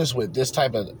I notice with this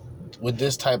type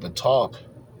of talk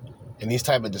and these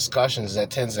type of discussions, that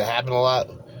tends to happen a lot,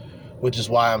 which is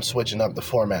why I'm switching up the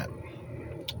format.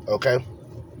 Okay?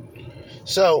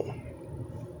 So,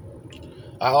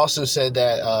 I also said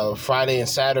that Thursday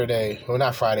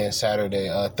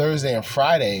and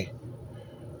Friday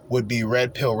would be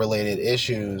red pill related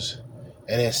issues,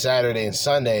 and then Saturday and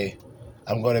Sunday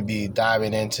I'm going to be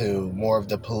diving into more of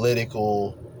the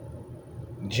political,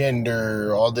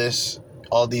 gender, all these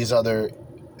other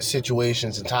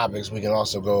situations and topics we can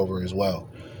also go over as well.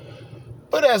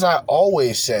 But as I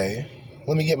always say,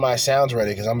 let me get my sounds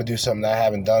ready, because I'm going to do something I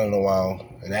haven't done in a while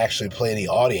and actually play the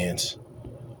audience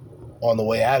on the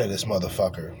way out of this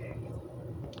motherfucker.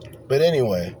 But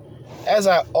anyway, as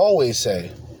I always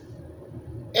say,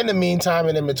 in the meantime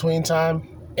and in between time,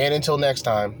 and until next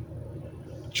time,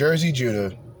 Jersey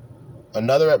Judah,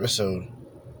 another episode,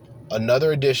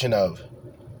 another edition of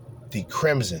the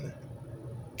Crimson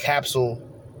Capsule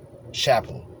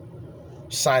Chapel.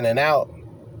 Signing out.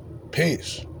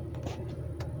 Peace.